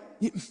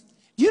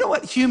know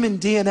what human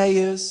DNA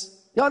is?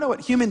 Y'all know what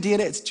human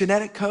DNA is? It's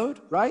genetic code,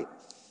 right?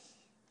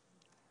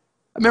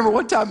 I remember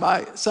one time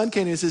my son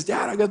came in and says,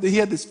 Dad, he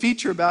had this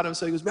feature about him.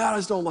 So he goes, man, I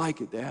just don't like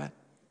it, Dad.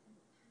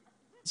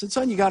 I said,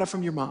 son, you got it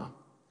from your mom.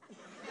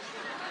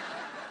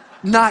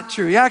 Not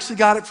true. He actually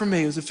got it from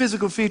me. It was a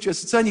physical feature. I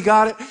said, son, you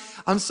got it?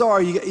 I'm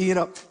sorry. You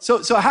know. So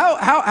how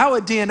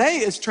a DNA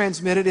is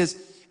transmitted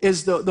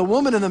is the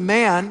woman and the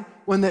man,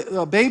 when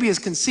the baby is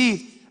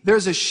conceived,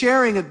 there's a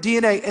sharing of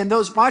DNA. And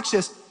watch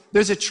this,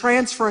 there's a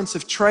transference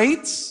of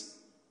traits,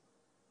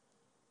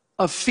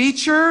 of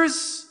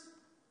features,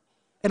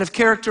 and of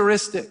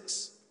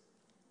characteristics.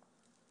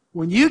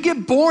 When you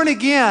get born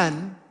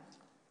again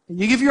and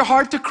you give your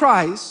heart to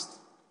Christ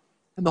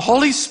and the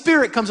Holy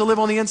Spirit comes to live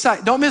on the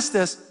inside, don't miss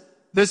this.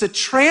 There's a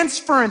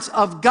transference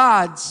of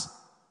God's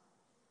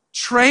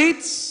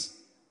traits,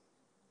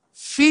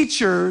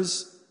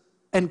 features,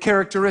 and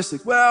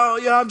characteristics. Well,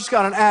 I've just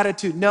got an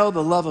attitude. No,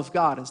 the love of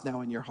God is now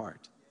in your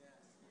heart.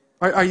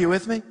 Are you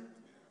with me?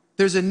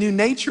 There's a new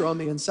nature on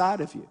the inside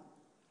of you.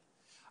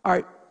 All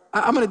right,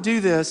 I'm going to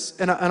do this,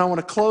 and I want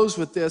to close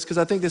with this because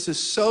I think this is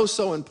so,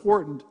 so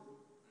important.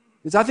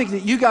 Because I think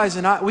that you guys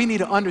and I, we need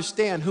to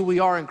understand who we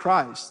are in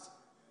Christ.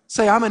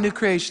 Say, I'm a new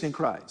creation in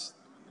Christ.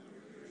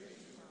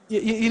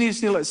 You need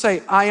to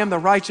say, I am the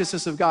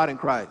righteousness of God in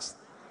Christ.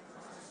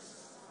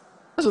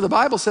 That's what the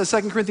Bible says,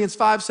 2 Corinthians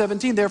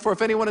 5:17. Therefore,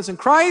 if anyone is in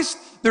Christ,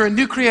 they're a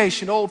new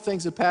creation. Old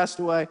things have passed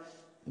away,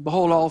 and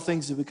behold, all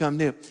things have become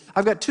new.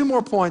 I've got 2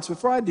 more points.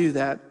 Before I do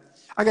that,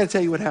 I got to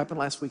tell you what happened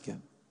last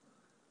weekend.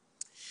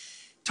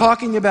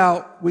 Talking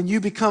about when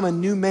you become a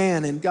new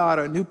man in God,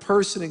 or a new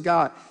person in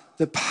God,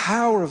 the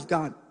power of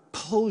God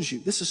pulls you.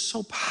 This is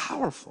so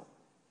powerful.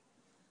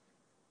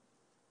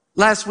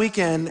 Last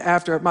weekend,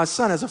 after my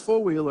son has a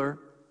 4-wheeler,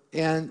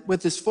 and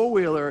with this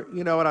 4-wheeler,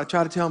 and I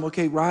try to tell him,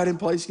 okay, ride in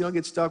place, you don't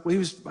get stuck. Well, he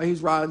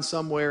was riding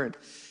somewhere,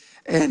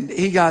 and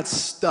he got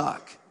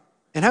stuck.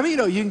 And how many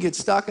you can get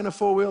stuck in a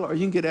 4-wheeler, or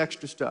you can get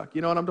extra stuck?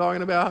 You know what I'm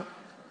talking about?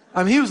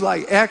 I mean, he was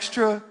like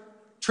extra,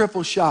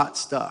 triple shot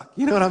stuck.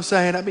 You know what I'm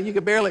saying? I mean, you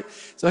could barely.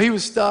 So he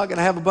was stuck, and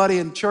I have a buddy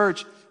in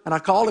church, and I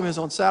called him. It was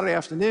on Saturday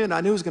afternoon. I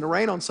knew it was going to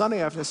rain on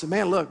Sunday afternoon. I said,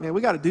 man, look, man, we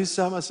got to do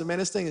something. I said, man,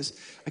 this thing is,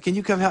 can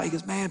you come out? He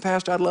goes, man,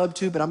 Pastor, I'd love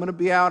to, but I'm going to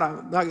be out.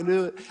 I'm not going to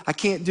do it. I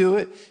can't do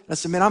it. And I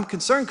said, man, I'm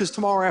concerned because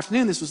tomorrow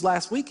afternoon, this was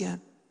last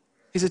weekend.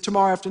 He said,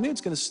 tomorrow afternoon,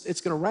 it's going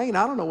to rain.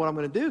 I don't know what I'm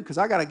going to do because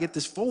I got to get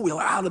this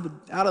 4-wheeler out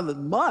of the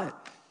mud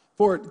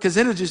for it, because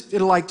then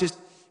it'll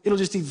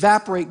just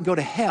evaporate and go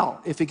to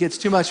hell if it gets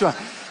too much water.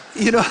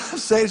 You know what I'm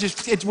saying?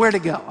 It's where to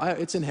go.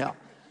 It's in hell.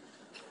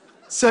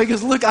 So he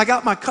goes, look, I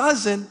got my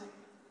cousin.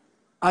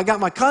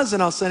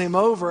 I'll send him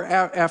over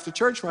after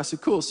church. I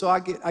said, cool. So I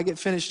get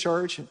finished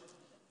church, and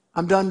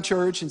I'm done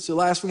church. And so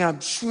last week, I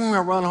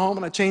run home,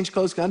 and I changed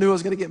clothes because I knew I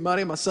was going to get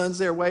money. My son's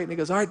there waiting. He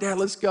goes, all right, Dad,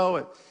 let's go.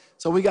 And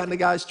so we got in the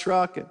guy's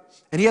truck, and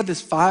he had this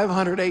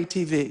 500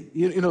 ATV.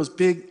 You know, it's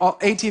big.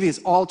 ATV is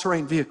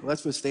all-terrain vehicle.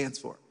 That's what it stands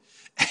for.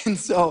 And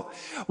so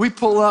we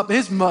pull up.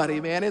 It's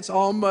muddy, man. It's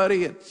all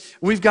muddy. And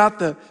we've got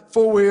the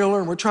 4-wheeler,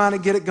 and we're trying to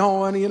get it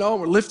going,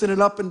 We're lifting it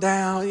up and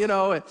down,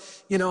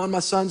 and my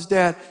son's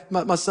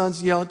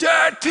yelling,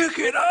 Dad, pick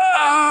it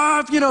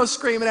up,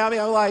 screaming at me.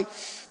 I'm like,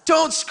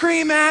 don't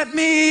scream at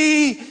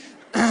me.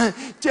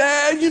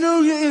 Dad,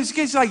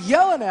 he's like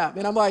yelling at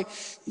me. And I'm like,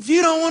 if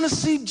you don't want to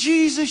see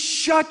Jesus,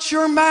 shut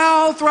your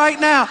mouth right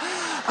now.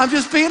 I'm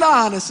just being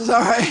honest. Is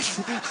all right?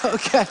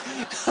 Okay.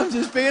 I'm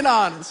just being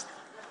honest.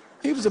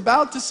 He was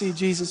about to see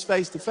Jesus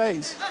face to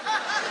face.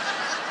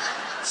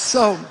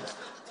 So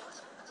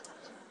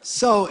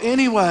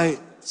anyway,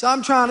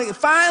 I'm trying to,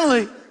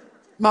 finally,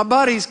 my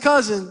buddy's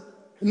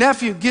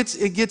nephew gets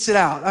it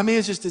out. I mean,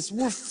 it's just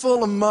we're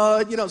full of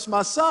mud. So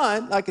my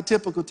son, like a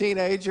typical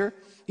teenager,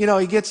 he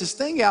gets his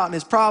thing out and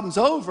his problem's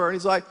over. And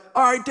he's like,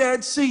 all right,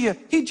 Dad, see ya.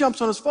 He jumps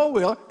on his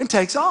 4-wheeler and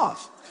takes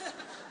off.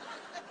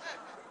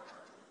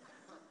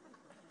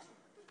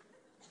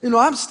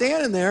 I'm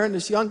standing there, and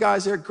this young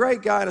guy's there,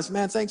 great guy, and I said,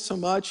 man, thanks so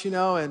much,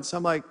 and so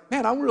I'm like,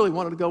 man, I really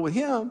wanted to go with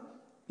him,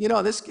 and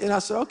I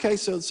said, okay,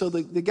 so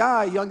the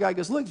young guy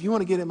goes, look, if you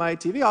want to get in my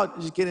ATV, I'll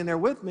just get in there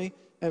with me,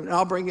 and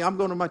I'll bring you, I'm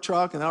going to my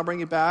truck, and I'll bring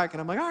you back,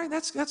 and I'm like, all right,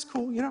 that's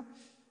cool,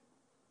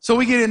 So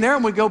we get in there,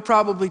 and we go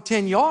probably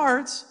 10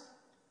 yards,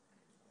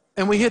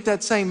 and we hit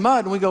that same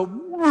mud, and we go,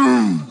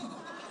 vroom,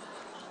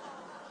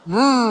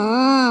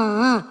 vroom,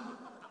 vroom.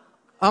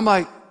 I'm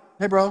like,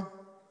 hey, bro,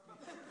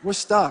 we're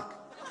stuck.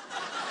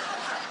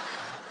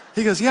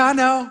 He goes, yeah, I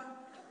know.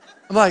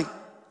 I'm like,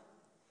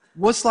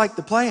 what's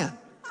the plan?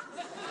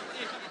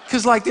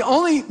 Because the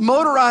only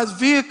motorized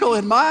vehicle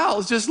in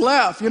miles just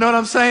left, you know what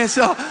I'm saying?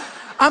 So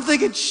I'm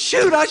thinking,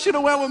 shoot, I should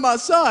have went with my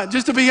son,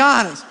 just to be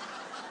honest.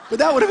 But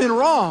that would have been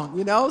wrong,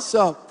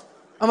 So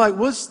I'm like,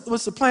 what's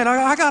the plan?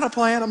 I got a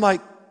plan. I'm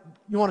like,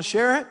 you want to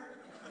share it?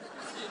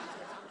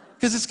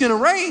 Because it's going to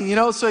rain,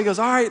 So he goes,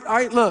 all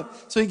right, look.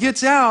 So he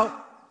gets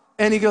out,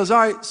 and he goes, all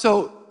right.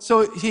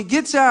 So he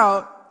gets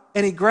out,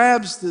 and he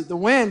grabs the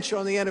winch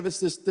on the end of it,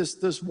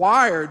 this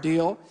wire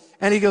deal,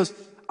 and he goes,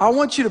 I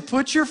want you to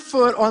put your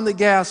foot on the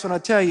gas when I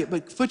tell you,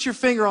 but put your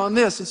finger on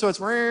this. And so it's,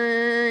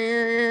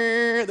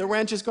 the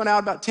wrench is going out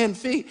about 10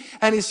 feet,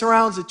 and he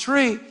surrounds a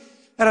tree.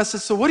 And I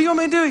said, so what do you want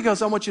me to do? He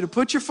goes, I want you to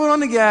put your foot on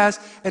the gas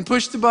and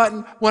push the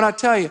button when I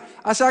tell you.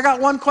 I said, I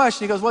got one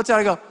question. He goes, what's that?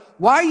 I go,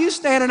 why are you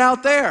standing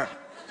out there?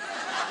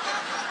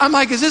 I'm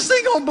like, is this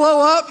thing going to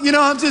blow up?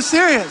 I'm just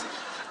serious.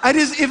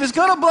 If it's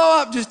going to blow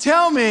up, just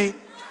tell me.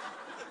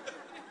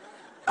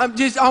 I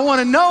want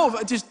to know,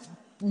 just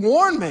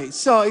warn me.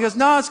 So he goes,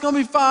 no, it's going to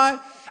be fine.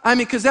 I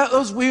mean, because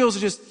those wheels are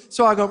just,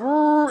 so I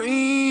go,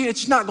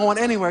 it's not going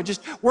anywhere,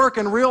 just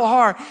working real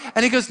hard.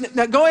 And he goes,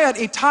 now go ahead.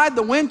 He tied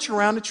the winch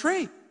around a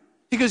tree.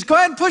 He goes, go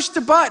ahead and push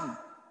the button.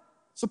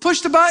 So push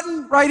the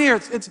button right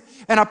here.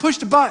 And I pushed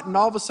the button.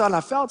 All of a sudden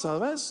I felt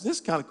something. This is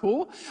kind of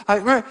cool.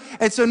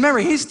 And so remember,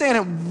 he's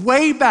standing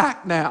way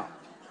back now.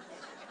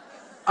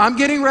 I'm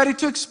getting ready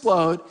to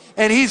explode,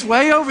 and he's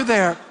way over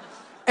there.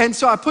 And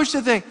so I pushed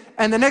the thing.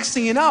 And the next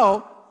thing you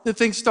know, the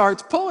thing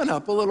starts pulling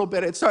up a little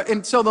bit.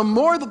 And so the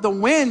more that the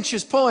winch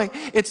is pulling,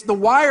 it's the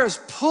wires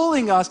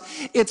pulling us.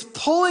 It's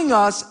pulling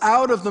us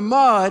out of the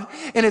mud,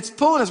 and it's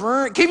pulling us.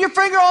 Keep your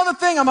finger on the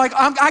thing. I'm like,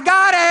 I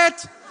got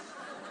it.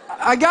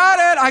 I got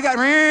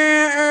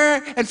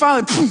it. And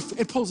finally, poof,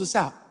 it pulls us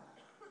out.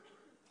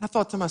 I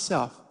thought to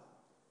myself,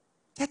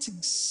 that's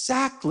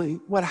exactly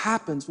what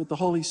happens with the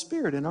Holy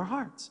Spirit in our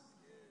hearts.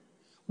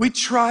 We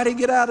try to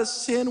get out of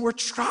sin. We're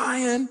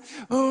trying.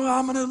 Oh,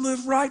 I'm going to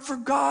live right for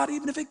God,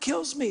 even if it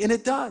kills me. And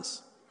it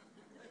does.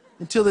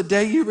 Until the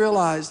day you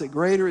realize that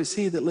greater is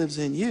He that lives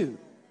in you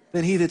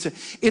than he that's in.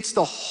 It's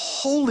the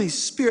Holy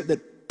Spirit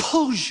that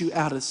pulls you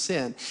out of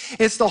sin.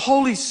 It's the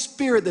Holy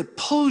Spirit that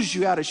pulls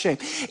you out of shame.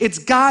 It's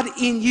God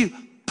in you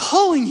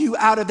pulling you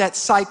out of that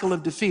cycle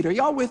of defeat. Are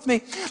y'all with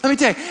me? Let me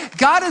tell you,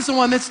 God is the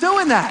one that's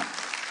doing that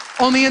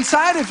on the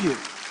inside of you.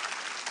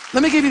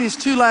 Let me give you these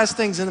two last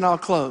things and then I'll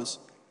close.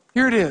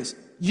 Here it is.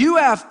 You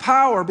have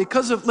power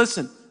because of,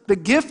 listen, the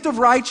gift of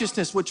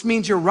righteousness, which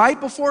means you're right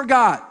before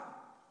God.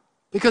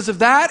 Because of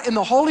that and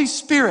the Holy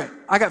Spirit,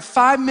 I got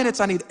 5 minutes.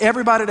 I need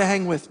everybody to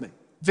hang with me.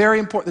 Very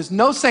important. There's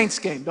no Saints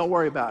game. Don't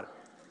worry about it.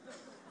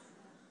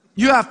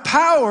 You have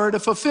power to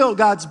fulfill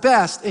God's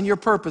best in your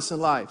purpose in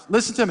life.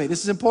 Listen to me.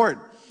 This is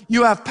important.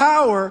 You have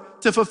power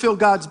to fulfill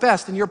God's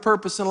best in your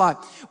purpose in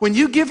life. When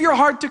you give your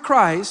heart to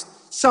Christ,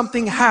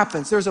 something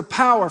happens. There's a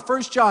power.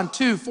 1 John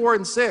 2, 4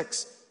 and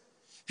 6.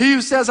 He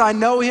who says, I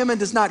know him and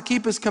does not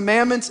keep his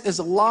commandments is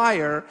a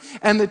liar,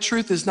 and the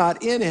truth is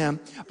not in him.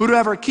 But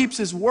whoever keeps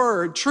his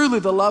word, truly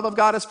the love of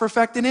God is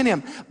perfected in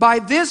him. By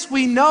this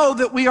we know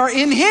that we are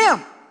in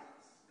him.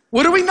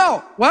 What do we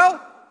know?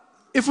 Well,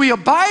 if we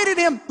abide in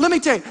him, let me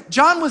tell you,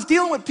 John was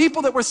dealing with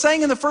people that were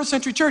saying in the first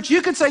century church,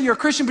 you can say you're a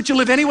Christian, but you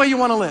live any way you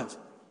want to live.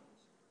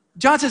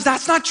 John says,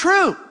 that's not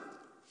true.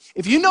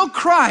 If you know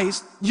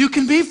Christ, you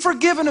can be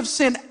forgiven of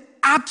sin,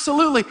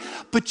 absolutely,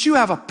 but you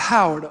have a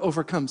power to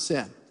overcome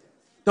sin.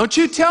 Don't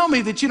you tell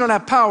me that you don't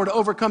have power to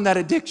overcome that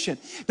addiction.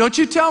 Don't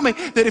you tell me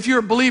that if you're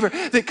a believer,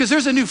 that because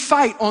there's a new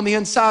fight on the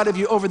inside of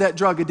you over that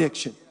drug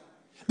addiction.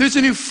 There's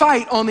a new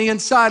fight on the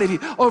inside of you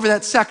over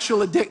that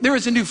sexual addiction. There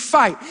is a new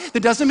fight.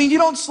 That doesn't mean you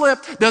don't slip,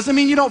 doesn't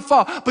mean you don't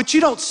fall, but you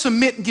don't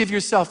submit and give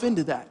yourself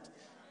into that.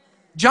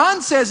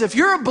 John says if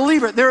you're a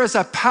believer, there is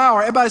a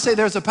power. Everybody say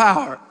there's a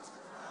power.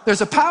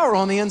 There's a power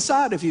on the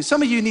inside of you.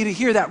 Some of you need to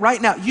hear that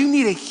right now. You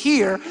need to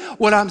hear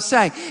what I'm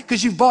saying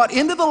because you've bought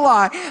into the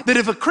lie that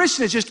if a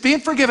Christian is just being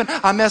forgiven,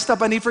 I messed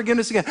up, I need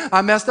forgiveness again.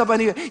 I messed up, I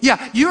need,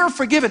 yeah, you're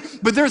forgiven,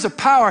 but there's a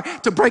power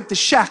to break the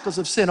shackles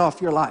of sin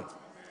off your life.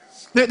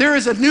 There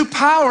is a new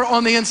power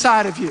on the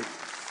inside of you.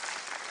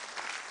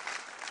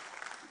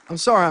 I'm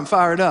sorry I'm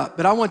fired up,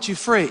 but I want you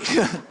free.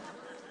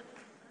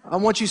 I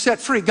want you set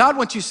free. God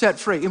wants you set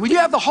free. And when you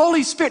have the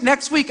Holy Spirit,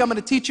 next week I'm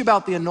going to teach you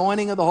about the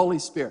anointing of the Holy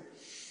Spirit.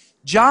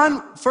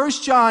 1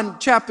 John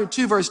chapter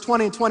 2, verse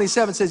 20 and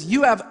 27 says,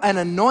 you have an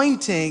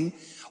anointing.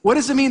 What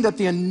does it mean that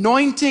the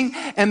anointing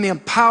and the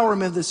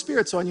empowerment of the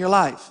Spirit's on your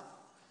life?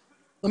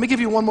 Let me give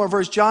you one more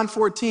verse. John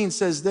 14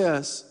 says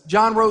this.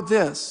 John wrote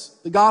this.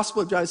 The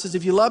Gospel of John says,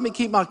 if you love me,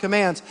 keep my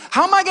commands.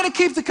 How am I going to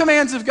keep the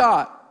commands of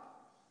God?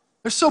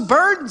 They're so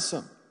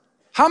burdensome.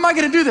 How am I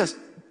going to do this?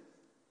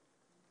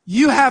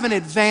 You have an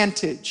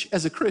advantage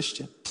as a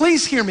Christian.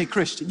 Please hear me,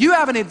 Christian. You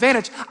have an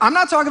advantage. I'm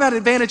not talking about an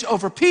advantage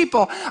over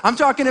people. I'm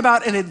talking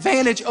about an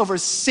advantage over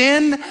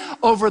sin,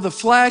 over the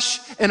flesh,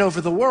 and over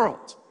the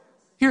world.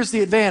 Here's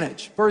the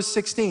advantage. Verse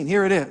 16,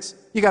 here it is.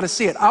 You got to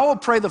see it. I will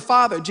pray the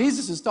Father.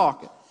 Jesus is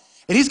talking.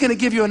 And he's going to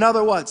give you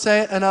another what?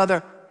 Say it,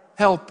 another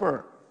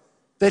helper.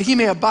 That he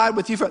may abide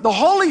with you. The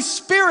Holy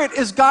Spirit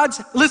is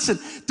God's, listen,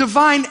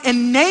 divine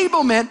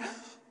enablement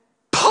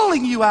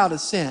pulling you out of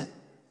sin.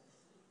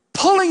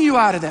 Pulling you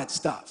out of that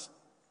stuff.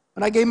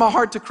 When I gave my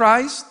heart to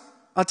Christ,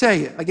 I'll tell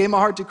you, I gave my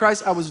heart to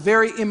Christ. I was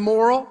very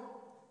immoral.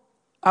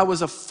 I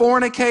was a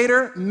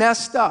fornicator,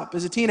 messed up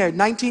as a teenager,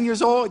 19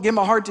 years old, I gave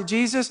my heart to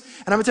Jesus.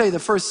 And I'm going to tell you, the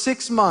first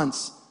 6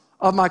 months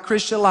of my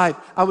Christian life,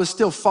 I was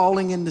still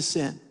falling into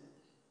sin.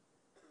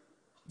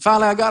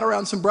 Finally, I got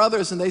around some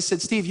brothers and they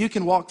said, Steve, you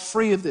can walk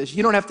free of this.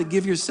 You don't have to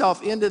give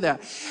yourself into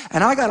that.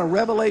 And I got a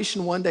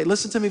revelation one day.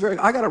 Listen to me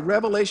I got a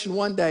revelation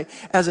one day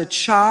as a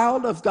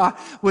child of God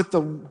with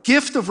the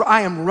gift of,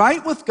 I am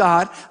right with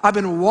God. I've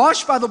been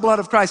washed by the blood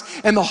of Christ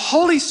and the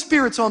Holy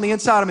Spirit's on the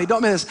inside of me.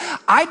 Don't miss this.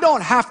 I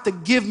don't have to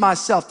give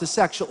myself to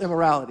sexual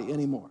immorality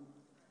anymore.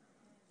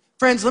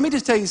 Friends, let me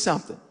just tell you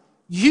something.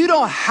 You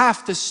don't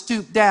have to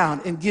stoop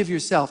down and give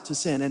yourself to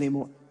sin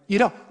anymore. You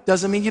don't.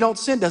 Doesn't mean you don't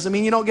sin. Doesn't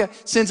mean you don't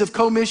get sins of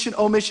commission,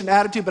 omission,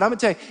 attitude. But I'm going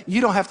to tell you, you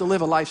don't have to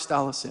live a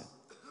lifestyle of sin.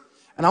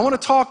 And I want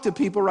to talk to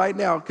people right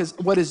now because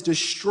what is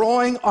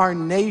destroying our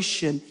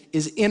nation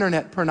is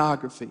internet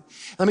pornography.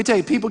 Let me tell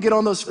you, people get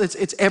on those,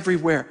 it's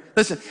everywhere.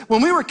 Listen,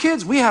 when we were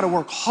kids, we had to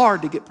work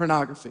hard to get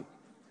pornography.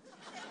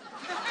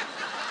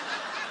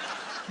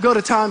 Go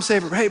to Time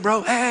Saver. Hey,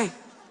 bro, hey,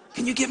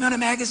 can you get me on a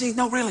magazine?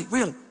 No, really.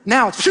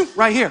 Now it's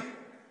right here.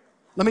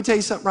 Let me tell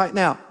you something right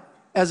now.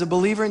 As a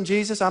believer in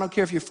Jesus, I don't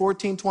care if you're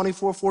 14,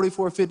 24,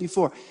 44,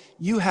 54,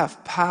 you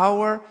have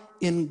power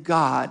in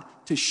God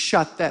to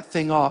shut that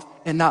thing off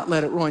and not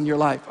let it ruin your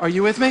life. Are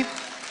you with me?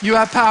 You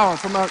have power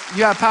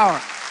you have power.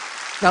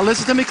 Now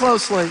listen to me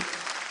closely,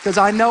 because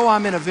I know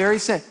I'm in a very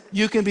sin.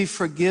 You can be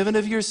forgiven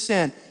of your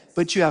sin,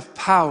 but you have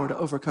power to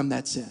overcome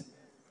that sin.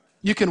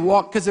 You can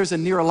walk, because there's a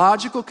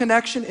neurological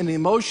connection and the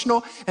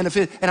emotional, and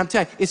I'm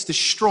telling you, it's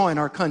destroying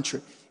our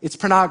country. It's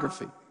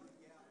pornography.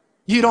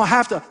 You don't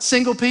have to,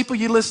 single people,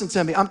 you listen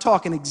to me. I'm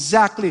talking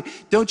exactly,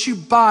 don't you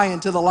buy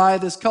into the lie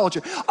of this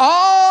culture.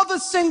 All the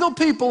single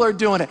people are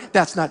doing it.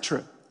 That's not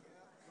true.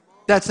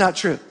 That's not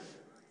true.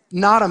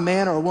 Not a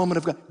man or a woman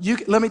of God.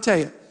 Let me tell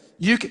you,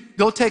 you can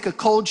go take a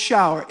cold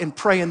shower and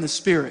pray in the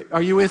Spirit.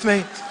 Are you with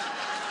me?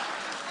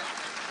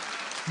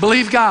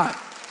 Believe God.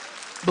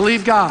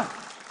 Believe God.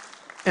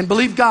 And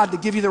believe God to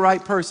give you the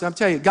right person. I'm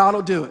telling you, God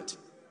will do it.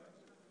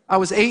 I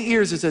was 8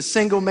 years as a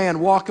single man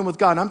walking with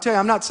God. And I'm telling you,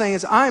 I'm not saying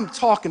this, I'm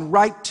talking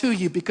right to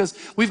you, because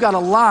we've got a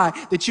lie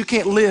that you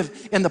can't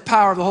live in the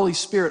power of the Holy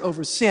Spirit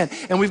over sin.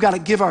 And we've got to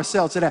give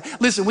ourselves to that.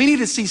 Listen, we need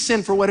to see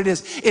sin for what it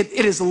is. It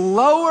is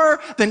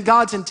lower than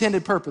God's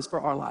intended purpose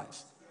for our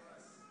life.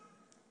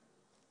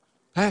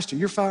 Pastor,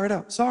 you're fired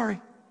up.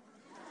 Sorry.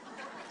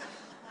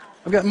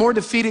 I've got more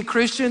defeated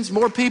Christians,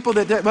 more people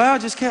that well, I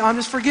just can't, I'm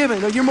just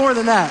forgiven. No, you're more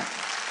than that.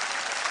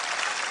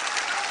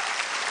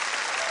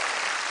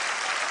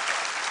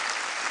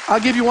 I'll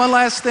give you one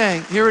last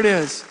thing. Here it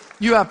is.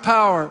 You have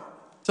power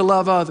to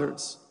love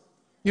others.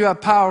 You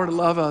have power to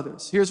love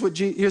others. Here's what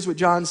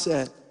John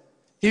said.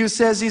 He who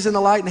says he's in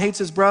the light and hates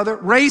his brother,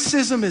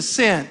 racism is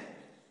sin.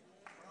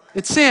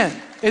 It's sin.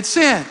 It's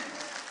sin.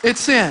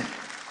 It's sin.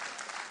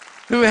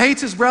 Who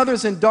hates his brother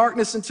is in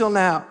darkness until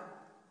now.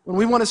 When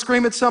we want to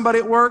scream at somebody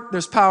at work,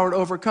 there's power to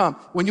overcome.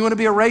 When you want to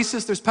be a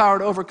racist, there's power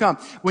to overcome.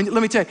 Let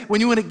me tell you, when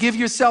you want to give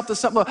yourself to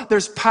something,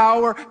 there's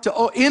power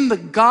in the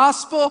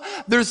gospel,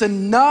 there's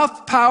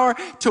enough power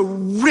to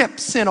rip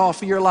sin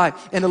off of your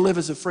life and to live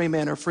as a free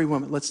man or a free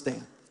woman. Let's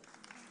stand.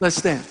 Let's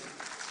stand.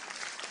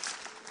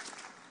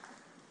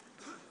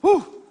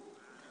 Whew.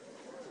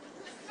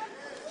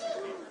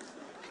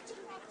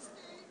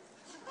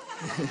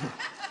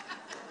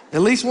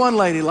 At least one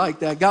lady liked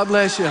that. God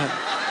bless you.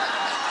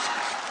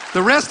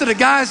 The rest of the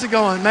guys are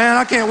going, man,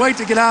 I can't wait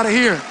to get out of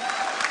here.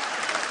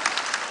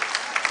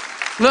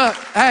 Look,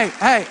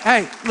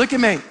 hey, look at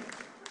me.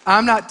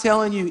 I'm not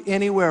telling you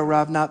anywhere where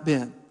I've not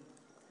been.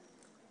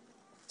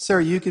 Sir,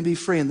 you can be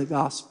free in the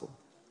gospel.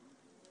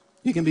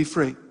 You can be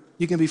free.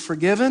 You can be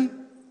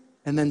forgiven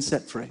and then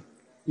set free.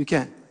 You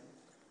can.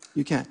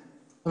 You can.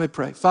 Let me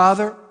pray.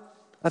 Father,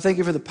 I thank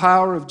you for the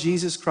power of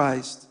Jesus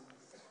Christ,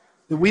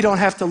 that we don't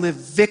have to live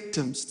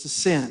victims to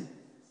sin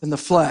and the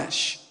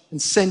flesh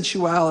and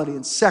sensuality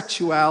and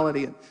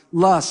sexuality and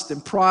lust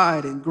and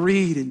pride and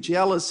greed and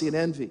jealousy and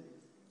envy.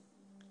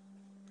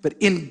 But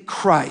in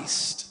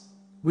Christ,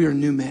 we are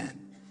new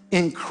men.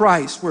 In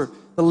Christ, the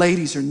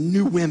ladies are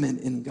new women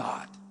in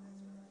God.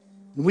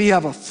 And we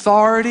have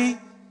authority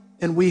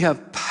and we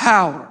have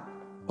power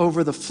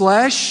over the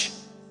flesh,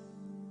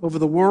 over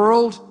the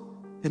world,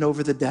 and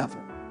over the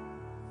devil.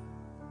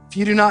 If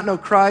you do not know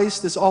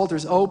Christ, this altar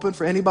is open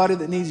for anybody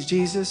that needs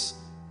Jesus.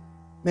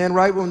 Man,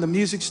 right when the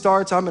music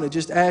starts, I'm going to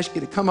just ask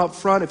you to come up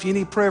front. If you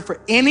need prayer for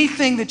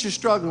anything that you're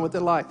struggling with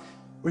in life,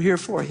 we're here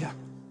for you.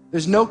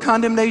 There's no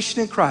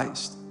condemnation in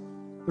Christ.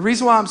 The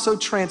reason why I'm so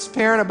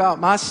transparent about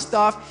my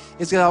stuff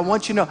is because I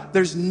want you to know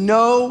there's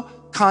no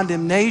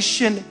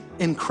condemnation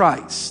in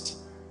Christ.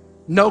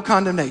 No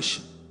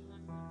condemnation.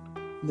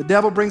 When the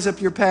devil brings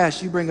up your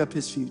past, you bring up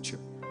his future.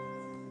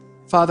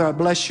 Father, I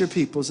bless your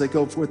people as they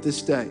go forth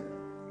this day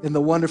in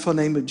the wonderful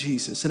name of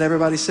Jesus. And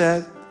everybody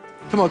said,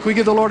 come on, can we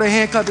give the Lord a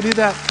hand clap to do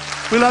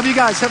that? We love you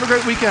guys. Have a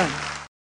great weekend.